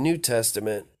remember in the New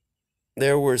Testament,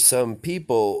 there were some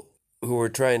people who were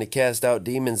trying to cast out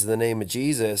demons in the name of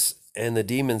Jesus, and the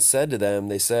demons said to them,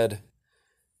 they said,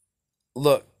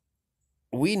 look,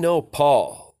 we know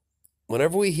Paul.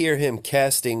 Whenever we hear him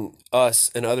casting us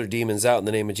and other demons out in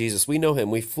the name of Jesus, we know him,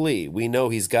 we flee. We know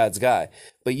he's God's guy.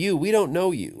 But you, we don't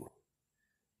know you.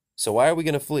 So why are we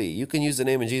going to flee? You can use the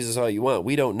name of Jesus all you want.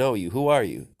 We don't know you. Who are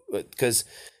you? Because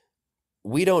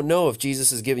we don't know if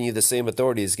Jesus is giving you the same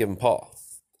authority as given Paul.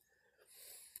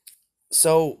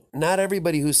 So not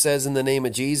everybody who says in the name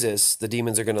of Jesus, the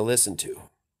demons are going to listen to.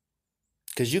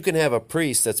 Because you can have a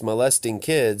priest that's molesting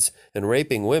kids and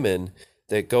raping women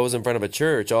that goes in front of a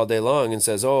church all day long and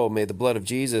says, oh, may the blood of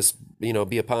Jesus,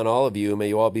 be upon all of you. May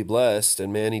you all be blessed.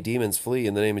 And may any demons flee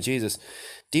in the name of Jesus.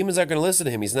 Demons aren't going to listen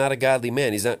to him. He's not a godly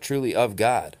man. He's not truly of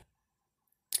God.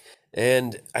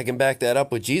 And I can back that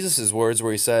up with Jesus' words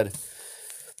where he said,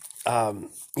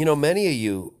 many of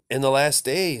you in the last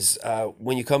days,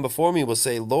 when you come before me, will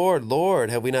say, Lord, Lord,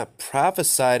 have we not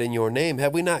prophesied in your name?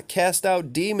 Have we not cast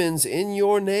out demons in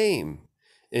your name?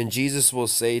 And Jesus will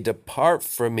say, depart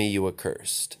from me, you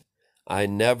accursed. I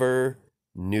never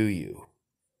knew you.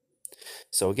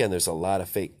 So again, there's a lot of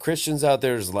fake Christians out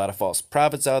there. There's a lot of false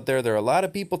prophets out there. There are a lot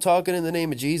of people talking in the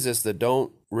name of Jesus that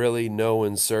don't really know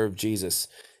and serve Jesus.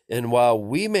 And while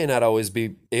we may not always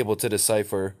be able to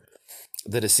decipher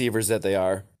the deceivers that they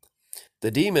are,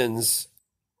 the demons,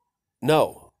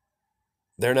 no,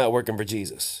 they're not working for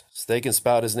Jesus. So they can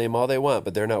spout his name all they want,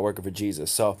 but they're not working for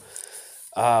Jesus. So,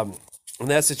 in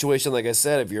that situation, like I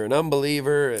said, if you're an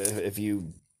unbeliever, if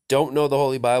you don't know the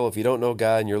Holy Bible, if you don't know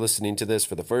God and you're listening to this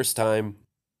for the first time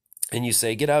and you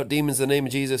say, get out demons in the name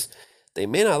of Jesus, they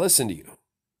may not listen to you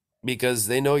because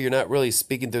they know you're not really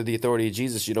speaking through the authority of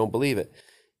Jesus. You don't believe it.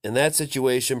 In that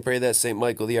situation, pray that St.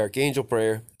 Michael the Archangel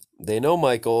prayer. They know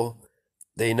Michael.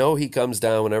 They know he comes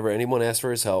down whenever anyone asks for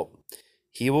his help.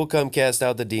 He will come cast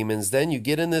out the demons. Then you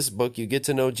get in this book, you get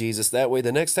to know Jesus. That way,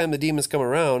 the next time the demons come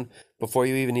around, before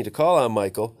you even need to call on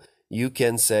Michael, you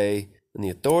can say, in the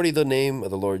authority of the name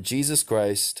of the Lord Jesus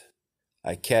Christ,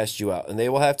 I cast you out. And they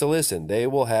will have to listen. They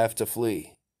will have to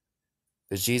flee.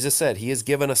 As Jesus said, he has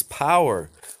given us power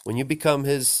when you become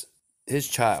his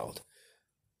child.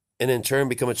 And in turn,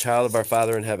 become a child of our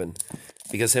Father in heaven.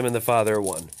 Because him and the Father are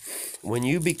one. When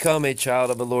you become a child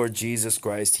of the Lord Jesus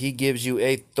Christ, he gives you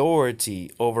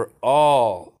authority over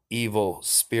all evil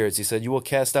spirits. He said, you will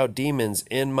cast out demons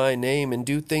in my name and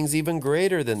do things even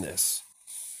greater than this.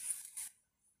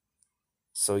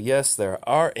 So yes, there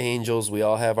are angels. We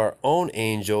all have our own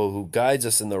angel who guides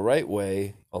us in the right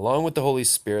way, along with the Holy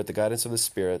Spirit, the guidance of the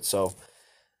Spirit. So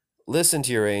listen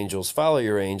to your angels, follow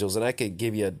your angels, and I could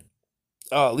give you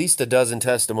at least a dozen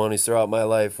testimonies throughout my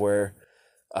life where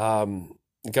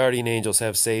guardian angels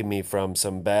have saved me from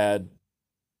some bad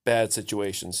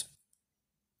situations.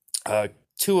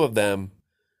 Two of them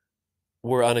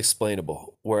were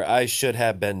unexplainable, where I should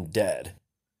have been dead.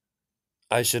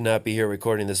 I should not be here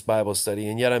recording this Bible study,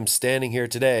 and yet I'm standing here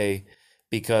today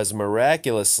because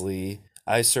miraculously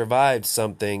I survived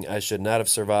something I should not have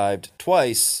survived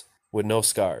twice with no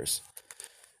scars.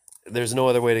 There's no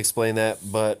other way to explain that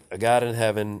but a God in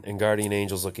heaven and guardian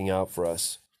angels looking out for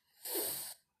us.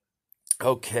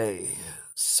 Okay,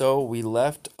 so we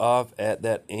left off at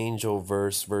that angel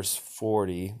verse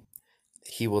 40.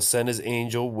 He will send his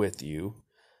angel with you.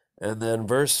 And then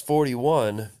verse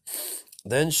 41,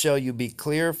 then shall you be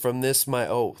clear from this my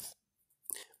oath.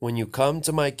 When you come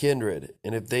to my kindred,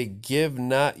 and if they give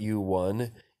not you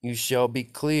one, you shall be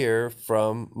clear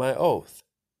from my oath.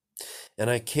 And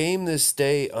I came this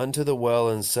day unto the well,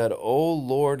 and said, O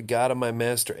Lord God of my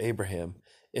master Abraham,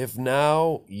 if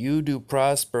now you do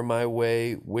prosper my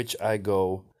way which I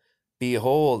go,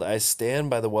 behold, I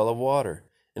stand by the well of water.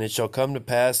 And it shall come to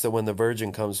pass that when the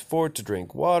virgin comes forth to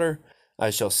drink water, I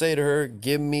shall say to her,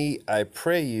 Give me, I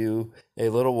pray you, a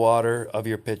little water of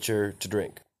your pitcher to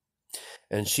drink.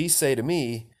 And she say to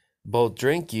me, Both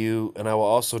drink you, and I will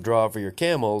also draw for your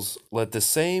camels. Let the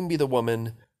same be the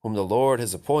woman whom the Lord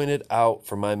has appointed out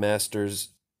for my master's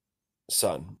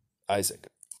son, Isaac.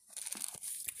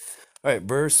 All right,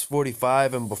 verse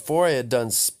 45, and before I had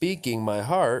done speaking my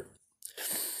heart,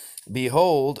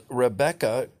 behold,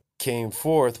 Rebekah came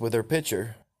forth with her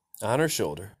pitcher on her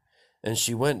shoulder, and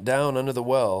she went down under the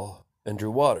well and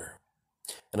drew water.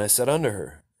 And I said unto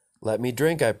her, Let me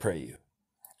drink, I pray you.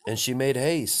 And she made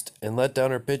haste, and let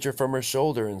down her pitcher from her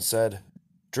shoulder, and said,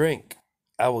 Drink,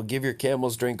 I will give your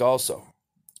camels drink also.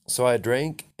 So I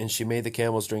drank, and she made the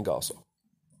camels drink also.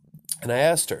 And I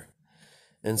asked her,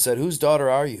 and said, Whose daughter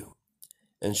are you?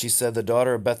 And she said, The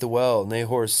daughter of Bethuel,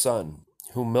 Nahor's son,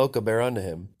 whom Milcah bare unto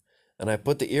him. And I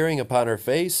put the earring upon her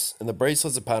face, and the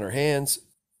bracelets upon her hands.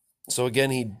 So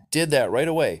again, he did that right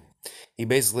away. He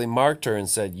basically marked her and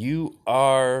said, You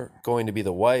are going to be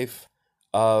the wife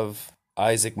of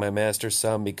Isaac, my master's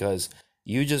son, because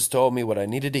you just told me what I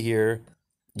needed to hear.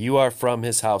 You are from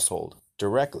his household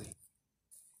directly.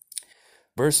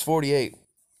 Verse 48,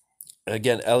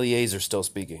 again, Eliezer still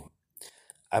speaking.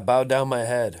 I bowed down my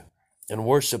head and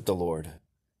worshiped the Lord,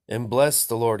 and blessed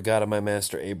the Lord God of my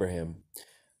master Abraham,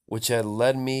 which had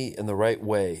led me in the right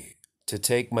way to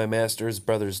take my master's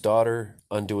brother's daughter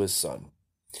unto his son.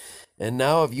 And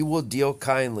now if you will deal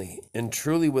kindly and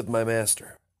truly with my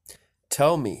master,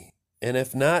 tell me, and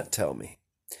if not, tell me,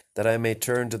 that I may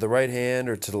turn to the right hand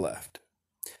or to the left.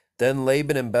 Then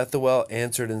Laban and Bethuel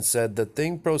answered and said, The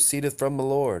thing proceedeth from the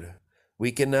Lord.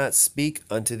 We cannot speak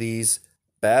unto these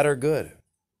bad or good.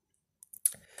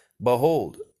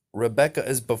 Behold, Rebekah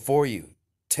is before you.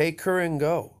 Take her and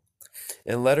go,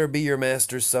 and let her be your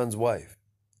master's son's wife,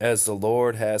 as the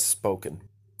Lord has spoken.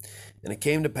 And it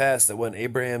came to pass that when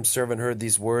Abraham's servant heard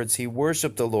these words, he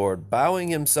worshipped the Lord, bowing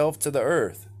himself to the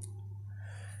earth.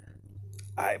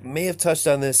 I may have touched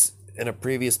on this in a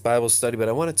previous Bible study, but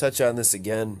I want to touch on this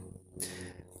again.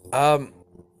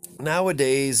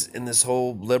 Nowadays, in this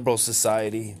whole liberal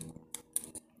society,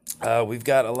 we've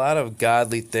got a lot of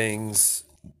godly things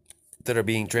that are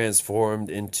being transformed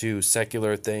into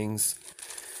secular things.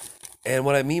 And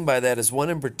what I mean by that is one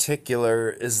in particular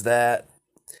is that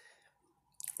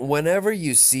whenever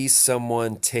you see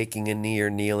someone taking a knee or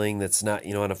kneeling that's not,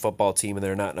 on a football team and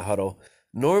they're not in a huddle,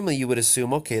 normally you would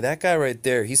assume, okay, that guy right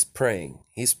there, he's praying.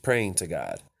 He's praying to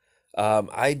God.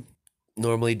 I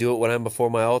normally do it when I'm before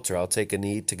my altar. I'll take a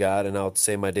knee to God and I'll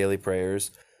say my daily prayers.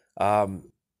 And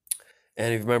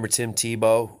if you remember Tim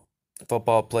Tebow,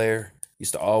 football player,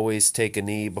 used to always take a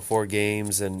knee before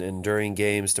games and during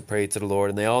games to pray to the Lord,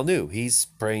 and they all knew he's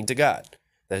praying to God.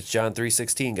 That's John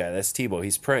 3:16 guy. That's Tebow.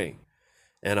 He's praying.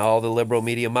 And all the liberal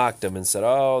media mocked him and said,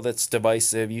 oh, that's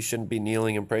divisive. You shouldn't be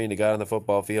kneeling and praying to God on the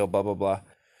football field, blah, blah, blah.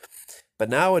 But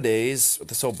nowadays, with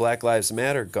this whole Black Lives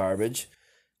Matter garbage,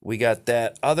 we got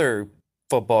that other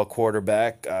football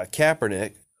quarterback,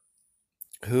 Kaepernick,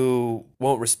 who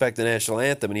won't respect the national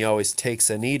anthem, and he always takes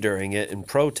a knee during it in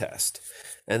protest.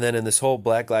 And then in this whole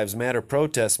Black Lives Matter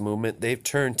protest movement, they've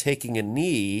turned taking a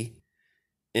knee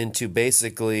into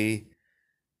basically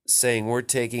saying we're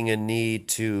taking a knee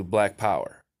to Black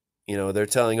Power. They're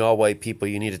telling all white people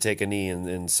you need to take a knee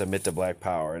and submit to Black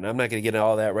Power. And I'm not going to get into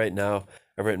all that right now.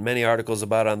 I've written many articles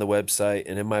about it on the website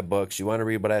and in my books. You want to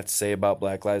read what I have to say about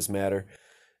Black Lives Matter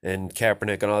and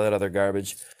Kaepernick and all that other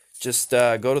garbage, just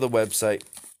go to the website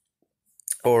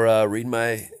or read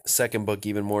my second book,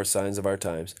 Even More Signs of Our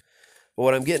Times. But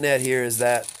what I'm getting at here is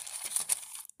that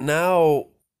now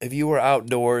if you were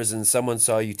outdoors and someone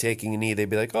saw you taking a knee,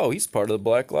 they'd be like, oh, he's part of the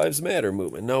Black Lives Matter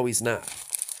movement. No, he's not.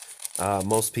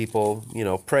 Most people,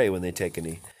 pray when they take a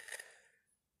knee.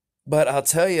 But I'll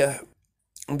tell you,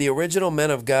 the original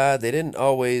men of God, they didn't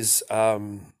always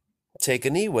take a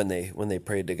knee when they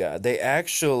prayed to God. They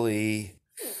actually,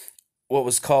 what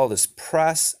was called as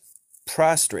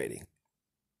prostrating.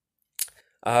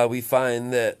 We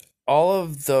find that all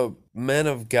of the men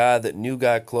of God that knew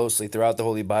God closely throughout the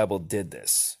Holy Bible did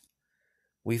this.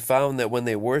 We found that when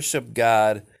they worshiped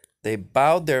God, they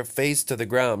bowed their face to the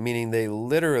ground, meaning they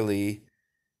literally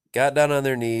got down on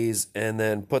their knees and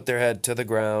then put their head to the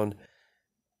ground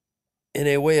in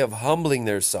a way of humbling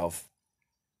themselves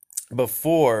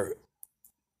before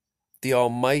the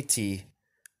almighty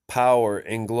power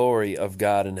and glory of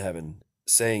God in heaven,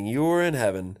 saying, you are in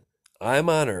heaven, I'm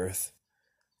on earth,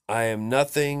 I am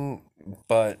nothing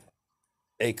but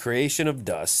a creation of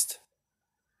dust.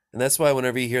 And that's why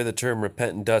whenever you hear the term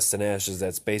repentant dust and ashes,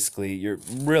 that's basically you're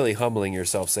really humbling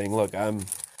yourself, saying, look, I'm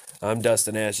dust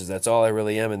and ashes. That's all I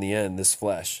really am in the end, this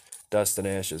flesh, dust and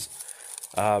ashes.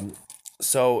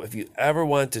 So if you ever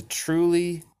want to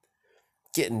truly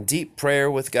get in deep prayer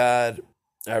with God,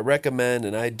 I recommend,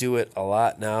 and I do it a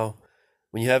lot now,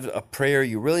 when you have a prayer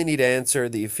you really need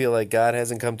answered that you feel like God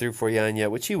hasn't come through for you on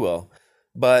yet, which He will,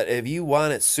 but if you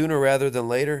want it sooner rather than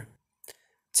later,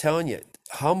 telling you,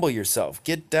 humble yourself,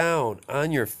 get down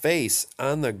on your face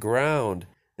on the ground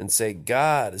and say,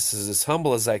 God, this is as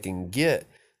humble as I can get.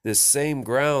 This same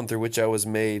ground through which I was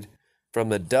made from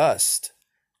the dust.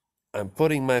 I'm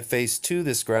putting my face to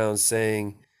this ground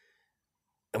saying,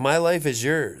 my life is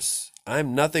yours.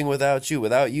 I'm nothing without you.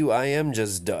 Without you, I am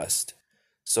just dust.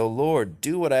 So, Lord,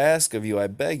 do what I ask of you. I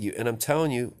beg you. And I'm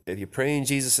telling you, if you pray in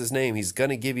Jesus' name, He's going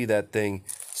to give you that thing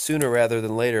sooner rather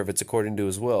than later if it's according to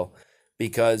His will.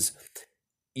 Because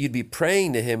you'd be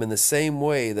praying to Him in the same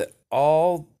way that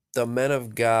all the men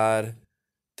of God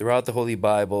throughout the Holy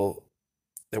Bible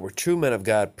that were true men of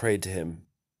God prayed to Him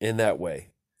in that way.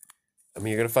 I mean,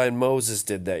 you're going to find Moses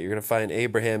did that. You're going to find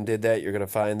Abraham did that. You're going to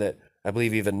find that, I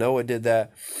believe even Noah did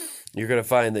that. You're going to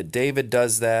find that David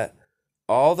does that.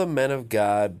 All the men of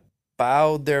God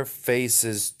bowed their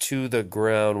faces to the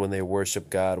ground when they worshiped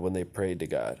God, when they prayed to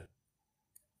God.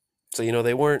 So,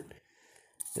 they weren't,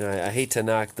 I hate to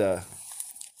knock the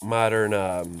modern,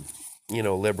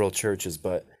 liberal churches,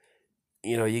 but,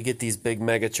 you get these big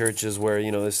mega churches where,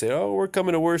 they say, oh, we're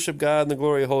coming to worship God in the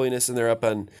glory of holiness, and they're up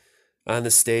on the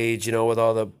stage, with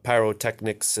all the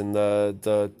pyrotechnics and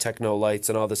the techno lights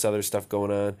and all this other stuff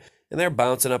going on. And they're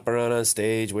bouncing up around on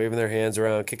stage, waving their hands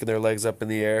around, kicking their legs up in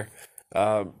the air.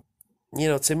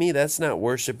 To me, that's not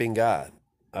worshiping God.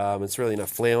 It's really not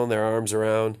flailing their arms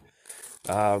around.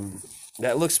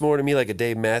 That looks more to me like a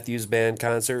Dave Matthews Band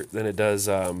concert than it does,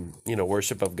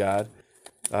 worship of God.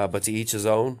 But to each his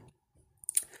own.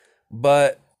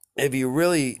 But if you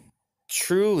really,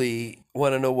 truly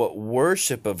want to know what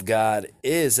worship of God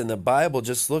is in the Bible,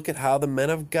 just look at how the men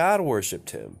of God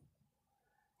worshiped Him.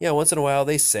 Yeah, once in a while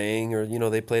they sang or,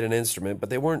 they played an instrument,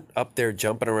 but they weren't up there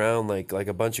jumping around like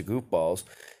a bunch of goofballs.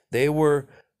 They were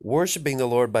worshiping the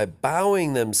Lord by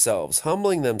bowing themselves,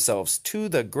 humbling themselves to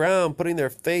the ground, putting their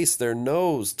face, their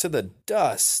nose to the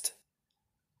dust.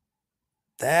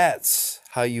 That's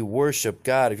how you worship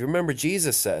God. If you remember,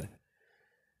 Jesus said,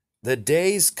 the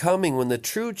day's coming when the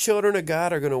true children of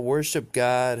God are going to worship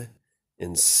God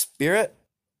in spirit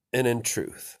and in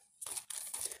truth.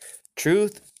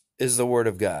 Truth is the word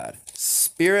of God.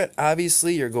 Spirit,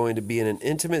 obviously, you're going to be in an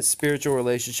intimate spiritual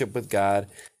relationship with God.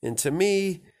 And to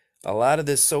me, a lot of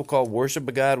this so-called worship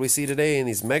of God we see today in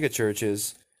these mega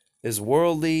churches is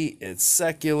worldly, it's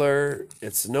secular,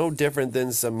 it's no different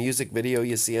than some music video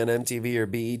you see on MTV or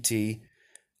BET.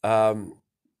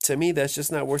 To me, that's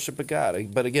just not worship of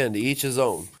God. But again, to each his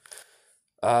own.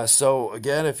 So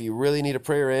again, if you really need a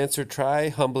prayer answered, try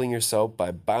humbling yourself by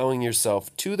bowing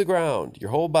yourself to the ground, your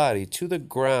whole body to the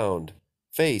ground,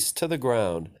 face to the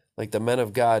ground, like the men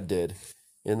of God did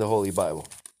in the Holy Bible.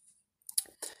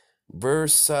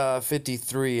 Verse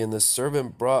 53, and the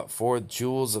servant brought forth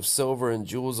jewels of silver and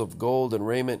jewels of gold and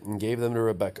raiment and gave them to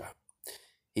Rebekah.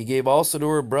 He gave also to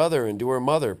her brother and to her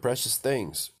mother precious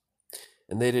things.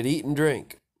 And they did eat and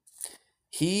drink.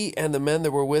 He and the men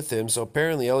that were with him, so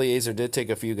apparently Eliezer did take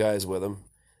a few guys with him,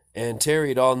 and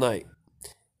tarried all night.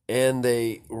 And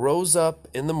they rose up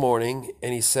in the morning,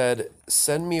 and he said,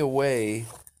 send me away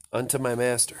unto my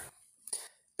master.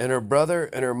 And her brother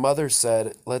and her mother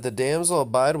said, let the damsel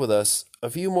abide with us a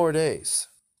few more days.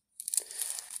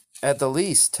 At the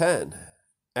least 10.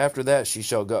 After that she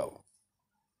shall go.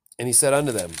 And he said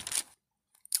unto them,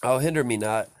 I'll hinder me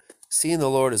not, seeing the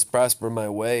Lord has prospered my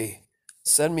way.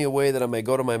 Send me away that I may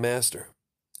go to my master.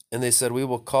 And they said, we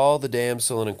will call the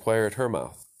damsel and inquire at her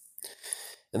mouth.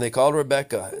 And they called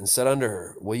Rebekah and said unto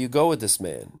her, will you go with this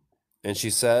man? And she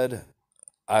said,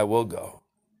 I will go.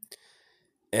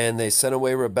 And they sent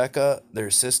away Rebekah,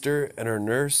 their sister, and her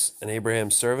nurse, and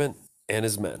Abraham's servant, and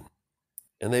his men.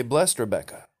 And they blessed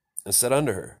Rebekah, and said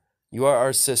unto her, you are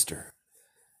our sister.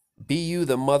 Be you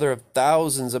the mother of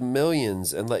thousands of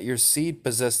millions, and let your seed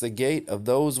possess the gate of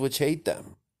those which hate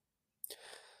them.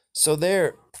 So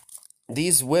there,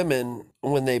 these women,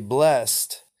 when they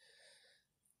blessed,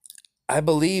 I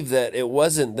believe that it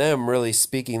wasn't them really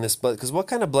speaking this blessing. Because what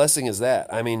kind of blessing is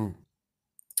that? I mean,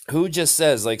 who just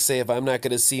says, like, say, if I'm not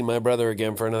going to see my brother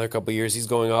again for another couple of years, he's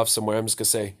going off somewhere, I'm just going to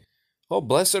say, oh,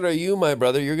 blessed are you, my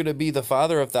brother. You're going to be the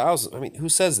father of thousands. I mean, who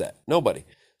says that? Nobody.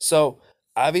 So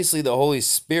obviously the Holy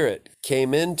Spirit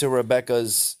came into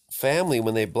Rebekah's family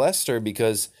when they blessed her,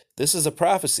 because this is a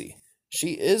prophecy.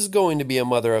 She is going to be a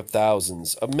mother of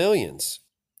thousands, of millions,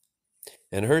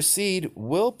 and her seed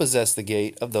will possess the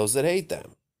gate of those that hate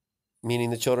them, meaning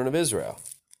the children of Israel,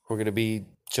 who are going to be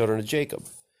children of Jacob,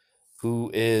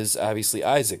 who is obviously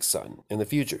Isaac's son in the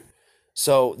future.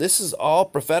 So this is all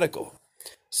prophetical.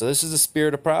 So this is the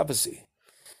spirit of prophecy.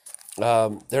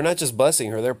 They're not just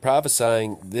blessing her, they're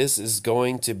prophesying this is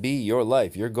going to be your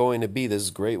life. You're going to be this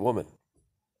great woman.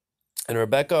 And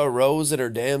Rebekah arose and her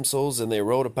damsels, and they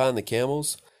rode upon the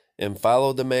camels and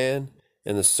followed the man.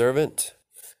 And the servant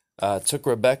took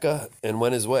Rebekah and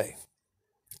went his way.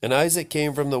 And Isaac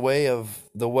came from the way of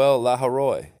the well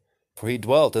Laharoi, for he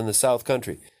dwelt in the south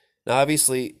country. Now,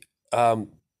 obviously, they're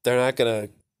not going to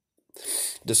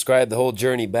describe the whole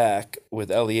journey back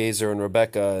with Eliezer and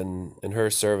Rebekah and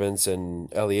her servants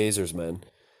and Eliezer's men.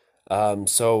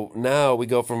 So now we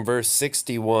go from verse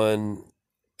 61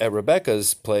 at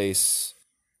Rebekah's place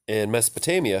in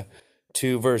Mesopotamia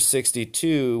to verse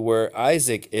 62 where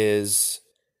Isaac is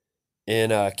in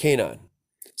Canaan.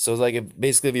 So it's like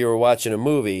basically if you were watching a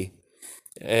movie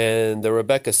and the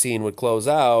Rebekah scene would close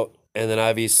out, and then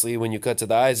obviously when you cut to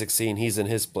the Isaac scene, he's in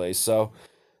his place. So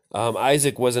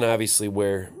Isaac wasn't obviously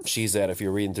where she's at if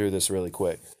you're reading through this really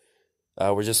quick.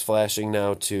 We're just flashing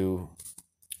now to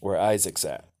where Isaac's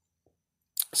at.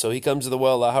 So he comes to the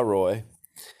well Laharoi,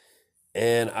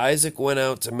 and Isaac went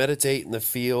out to meditate in the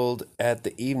field at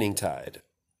the evening tide.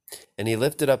 And he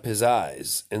lifted up his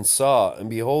eyes and saw, and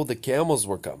behold, the camels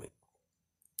were coming.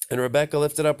 And Rebekah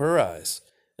lifted up her eyes,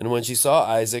 and when she saw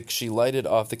Isaac, she lighted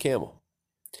off the camel,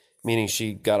 meaning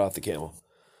she got off the camel.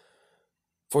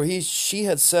 For she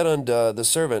had said unto the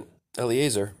servant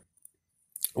Eliezer,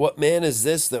 What man is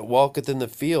this that walketh in the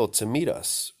field to meet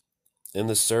us? And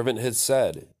the servant had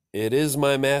said, It is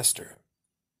my master,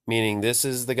 meaning this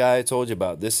is the guy I told you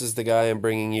about. This is the guy I'm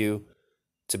bringing you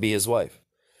to be his wife.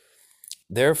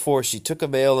 Therefore she took a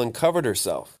veil and covered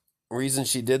herself. The reason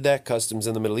she did that, customs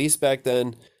in the Middle East back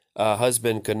then, a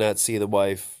husband could not see the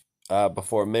wife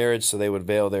before marriage, so they would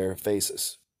veil their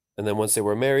faces. And then once they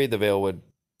were married, the veil would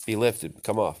be lifted,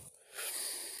 come off.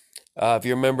 If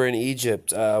you remember in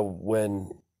Egypt,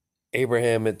 when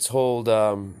Abraham had told,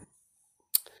 I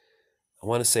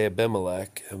want to say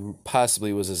Abimelech,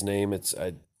 possibly was his name.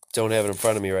 I don't have it in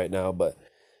front of me right now, but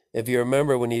if you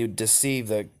remember when he deceived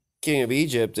the king of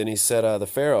Egypt, and he said, the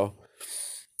Pharaoh,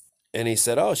 and he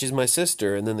said, oh, she's my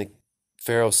sister. And then the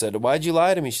Pharaoh said, why'd you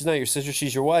lie to me? She's not your sister,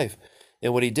 she's your wife.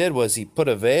 And what he did was he put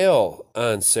a veil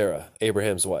on Sarah,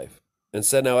 Abraham's wife, and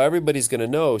said, now everybody's going to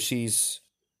know she's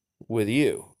with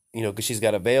you, because she's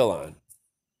got a veil on,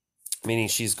 meaning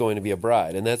she's going to be a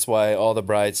bride. And that's why all the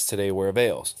brides today wear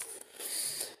veils.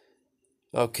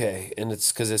 Okay, and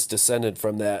it's because it's descended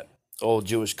from that old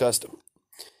Jewish custom.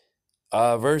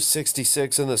 Verse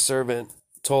 66, and the servant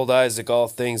told Isaac all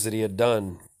things that he had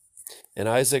done. And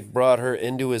Isaac brought her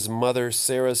into his mother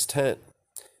Sarah's tent,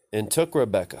 and took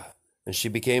Rebekah, and she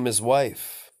became his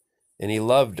wife, and he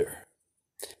loved her.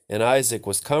 And Isaac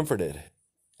was comforted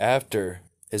after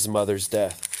his mother's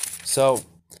death. So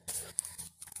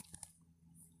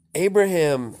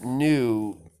Abraham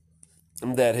knew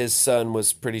that his son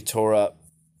was pretty tore up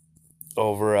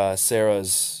over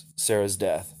Sarah's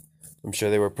death. I'm sure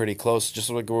they were pretty close. Just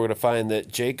like we're going to find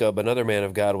that Jacob, another man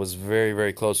of God, was very,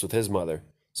 very close with his mother.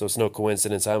 So it's no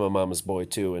coincidence I'm a mama's boy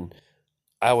too, and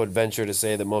I would venture to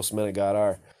say that most men of God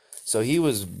are. So he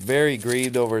was very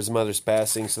grieved over his mother's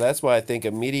passing. So that's why I think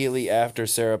immediately after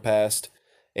Sarah passed,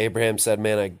 Abraham said,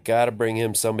 man, I got to bring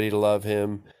him somebody to love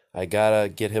him. I got to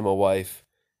get him a wife.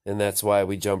 And that's why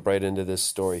we jump right into this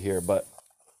story here. But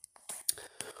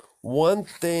one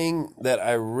thing that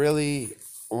I really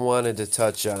wanted to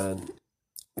touch on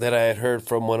that I had heard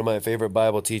from one of my favorite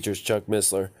Bible teachers, Chuck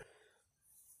Missler,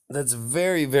 that's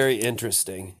very, very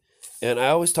interesting. And I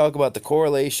always talk about the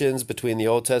correlations between the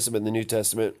Old Testament and the New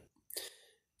Testament,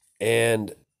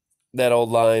 and that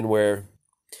old line where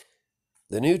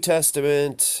the New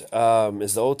Testament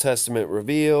is the Old Testament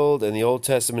revealed, and the Old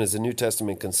Testament is the New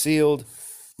Testament concealed,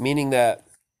 meaning that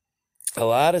a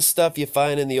lot of stuff you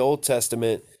find in the Old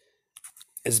Testament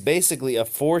is basically a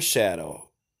foreshadow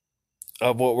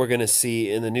of what we're going to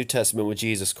see in the New Testament with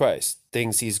Jesus Christ.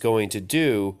 Things he's going to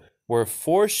do were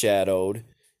foreshadowed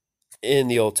in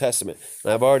the Old Testament.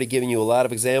 And I've already given you a lot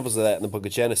of examples of that in the book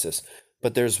of Genesis.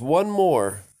 But there's one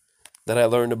more that I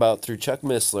learned about through Chuck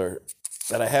Missler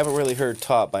that I haven't really heard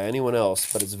taught by anyone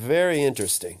else, but it's very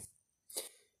interesting.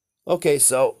 Okay,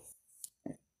 so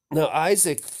now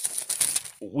Isaac,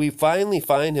 we finally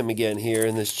find him again here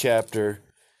in this chapter.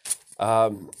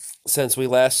 since we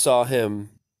last saw him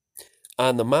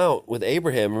on the mount with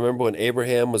Abraham. Remember when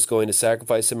Abraham was going to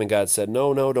sacrifice him and God said,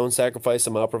 no, no, don't sacrifice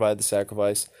him. I'll provide the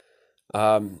sacrifice.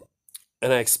 And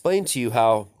I explained to you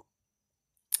how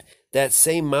that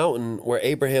same mountain where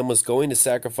Abraham was going to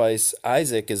sacrifice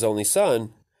Isaac, his only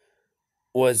son,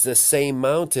 was the same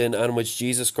mountain on which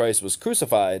Jesus Christ was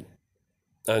crucified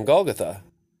on Golgotha,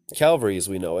 Calvary as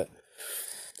we know it,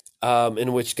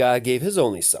 in which God gave his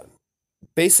only son.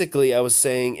 Basically, I was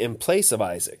saying in place of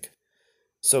Isaac.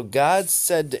 So God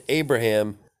said to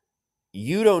Abraham,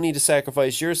 you don't need to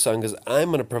sacrifice your son because I'm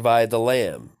going to provide the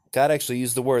lamb. God actually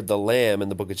used the word the lamb in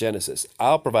the book of Genesis.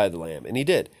 I'll provide the lamb. And he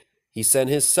did. He sent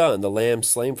his son, the lamb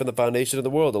slain from the foundation of the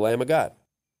world, the Lamb of God.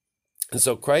 And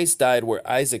so Christ died where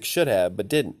Isaac should have, but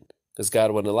didn't, because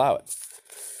God wouldn't allow it.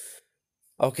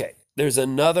 Okay, there's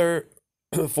another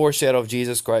foreshadow of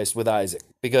Jesus Christ with Isaac,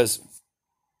 because,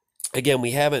 again,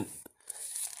 we haven't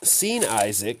seen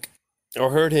Isaac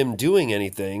or heard him doing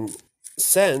anything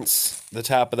since the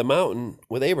top of the mountain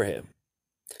with Abraham.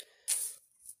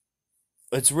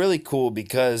 It's really cool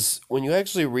because when you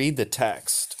actually read the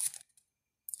text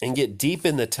and get deep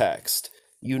in the text,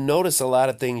 you notice a lot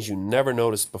of things you never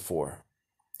noticed before.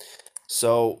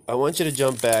 So I want you to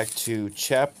jump back to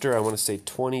chapter, I want to say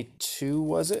 22,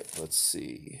 was it? Let's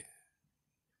see.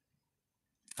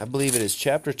 I believe it is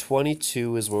chapter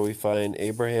 22 is where we find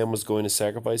Abraham was going to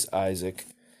sacrifice Isaac.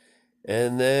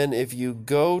 And then if you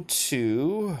go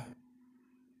to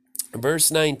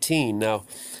verse 19, now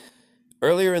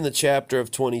earlier in the chapter of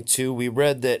 22, we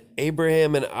read that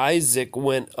Abraham and Isaac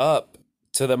went up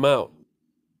to the mount.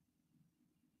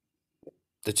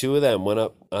 The two of them went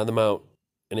up on the mount,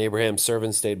 and Abraham's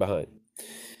servant stayed behind.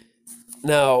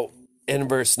 Now, in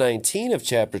verse 19 of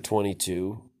chapter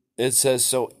 22, it says,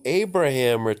 so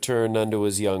Abraham returned unto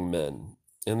his young men,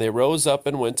 and they rose up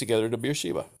and went together to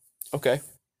Beersheba. Okay.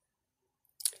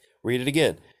 Read it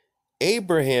again.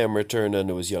 Abraham returned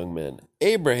unto his young men.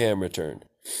 Abraham returned.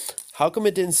 How come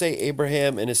it didn't say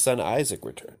Abraham and his son Isaac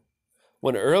returned?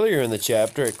 When earlier in the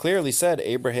chapter, it clearly said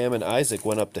Abraham and Isaac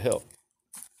went up the hill.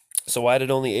 So why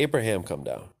did only Abraham come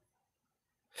down?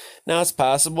 Now, it's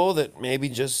possible that maybe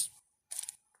just,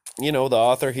 the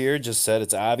author here just said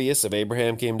it's obvious if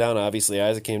Abraham came down, obviously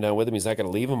Isaac came down with him. He's not going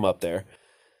to leave him up there.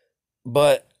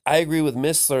 But I agree with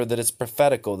Missler that it's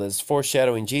prophetical, that it's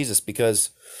foreshadowing Jesus because,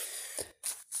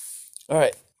 all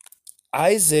right,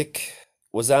 Isaac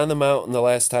was on the mountain the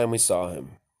last time we saw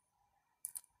him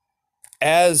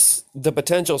as the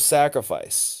potential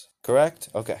sacrifice, correct?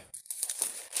 Okay.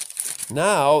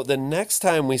 Now, the next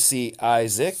time we see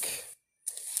Isaac,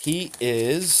 he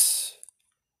is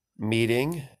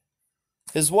meeting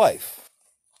his wife.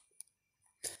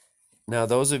 Now,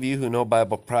 those of you who know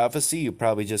Bible prophecy, you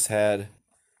probably just had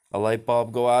a light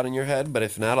bulb go out in your head, but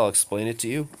if not, I'll explain it to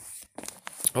you.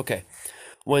 Okay.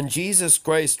 When Jesus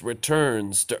Christ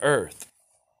returns to earth,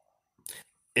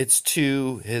 it's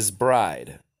to his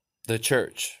bride, the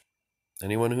church.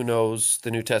 Anyone who knows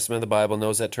the New Testament of the Bible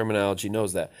knows that terminology,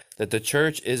 knows that the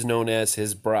church is known as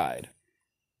his bride.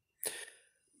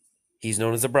 He's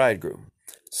known as a bridegroom.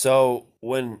 So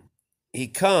when he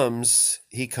comes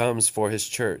for his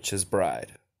church, his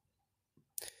bride.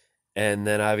 And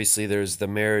then obviously there's the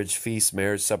marriage feast,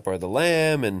 marriage supper of the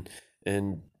Lamb,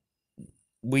 and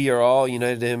we are all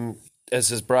united to him as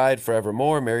his bride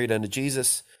forevermore, married unto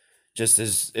Jesus, just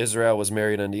as Israel was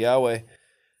married unto Yahweh.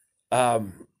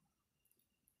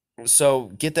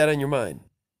 So get that on your mind.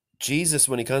 Jesus,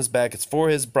 when he comes back, it's for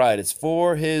his bride. It's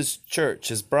for his church,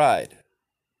 his bride.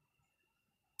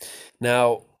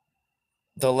 Now,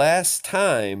 the last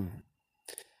time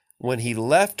when he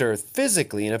left earth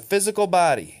physically, in a physical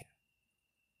body,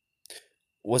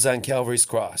 was on Calvary's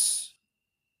cross.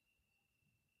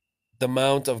 The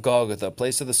Mount of Golgotha,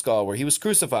 place of the skull, where he was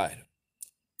crucified.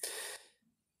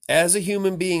 As a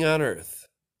human being on earth,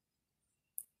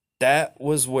 that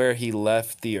was where he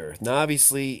left the earth. Now,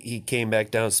 obviously, he came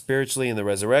back down spiritually in the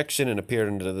resurrection and appeared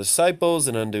unto the disciples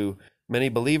and unto many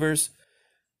believers.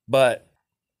 But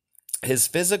his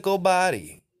physical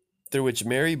body, through which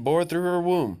Mary bore through her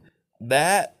womb,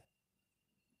 that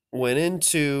went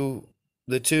into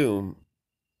the tomb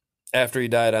after he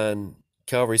died on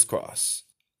Calvary's cross.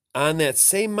 On that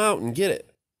same mountain, get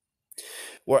it,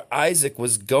 where Isaac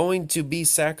was going to be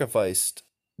sacrificed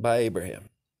by Abraham.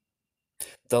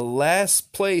 The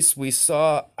last place we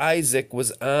saw Isaac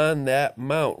was on that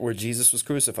mount where Jesus was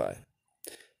crucified.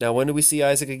 Now, when do we see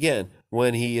Isaac again?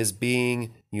 When he is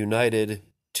being united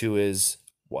to his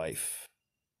wife.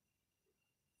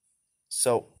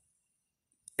 So,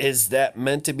 is that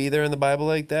meant to be there in the Bible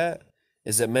like that?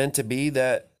 Is it meant to be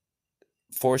that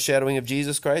foreshadowing of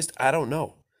Jesus Christ? I don't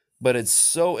know. But it's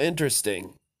so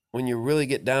interesting when you really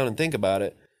get down and think about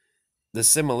it, the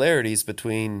similarities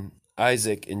between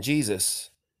Isaac and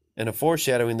Jesus, and a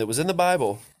foreshadowing that was in the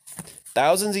Bible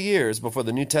thousands of years before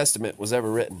the New Testament was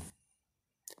ever written.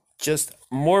 Just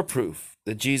more proof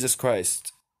that Jesus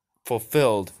Christ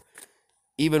fulfilled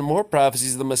even more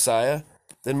prophecies of the Messiah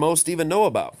than most even know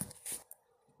about.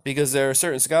 Because there are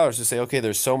certain scholars who say, okay,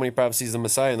 there's so many prophecies of the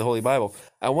Messiah in the Holy Bible.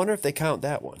 I wonder if they count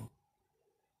that one.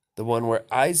 The one where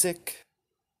Isaac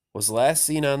was last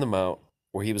seen on the mount,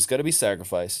 where he was going to be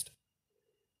sacrificed.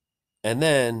 And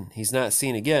then he's not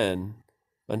seen again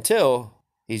until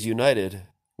he's united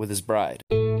with his bride.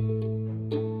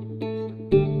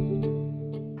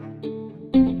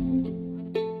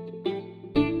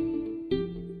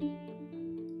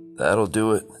 That'll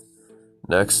do it.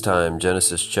 Next time,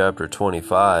 Genesis chapter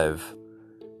 25,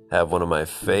 have one of my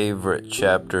favorite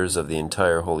chapters of the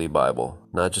entire Holy Bible.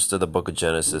 Not just of the book of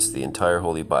Genesis, the entire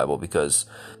Holy Bible, because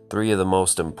three of the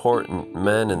most important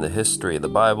men in the history of the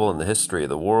Bible and the history of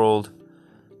the world,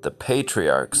 the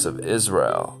patriarchs of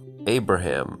Israel,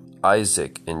 Abraham,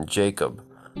 Isaac, and Jacob,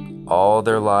 all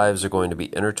their lives are going to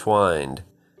be intertwined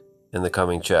in the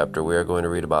coming chapter. We are going to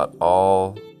read about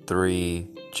all three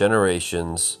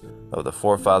generations of the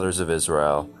forefathers of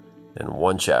Israel in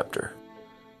one chapter.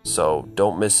 So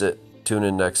don't miss it. Tune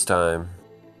in next time.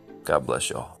 God bless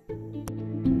y'all.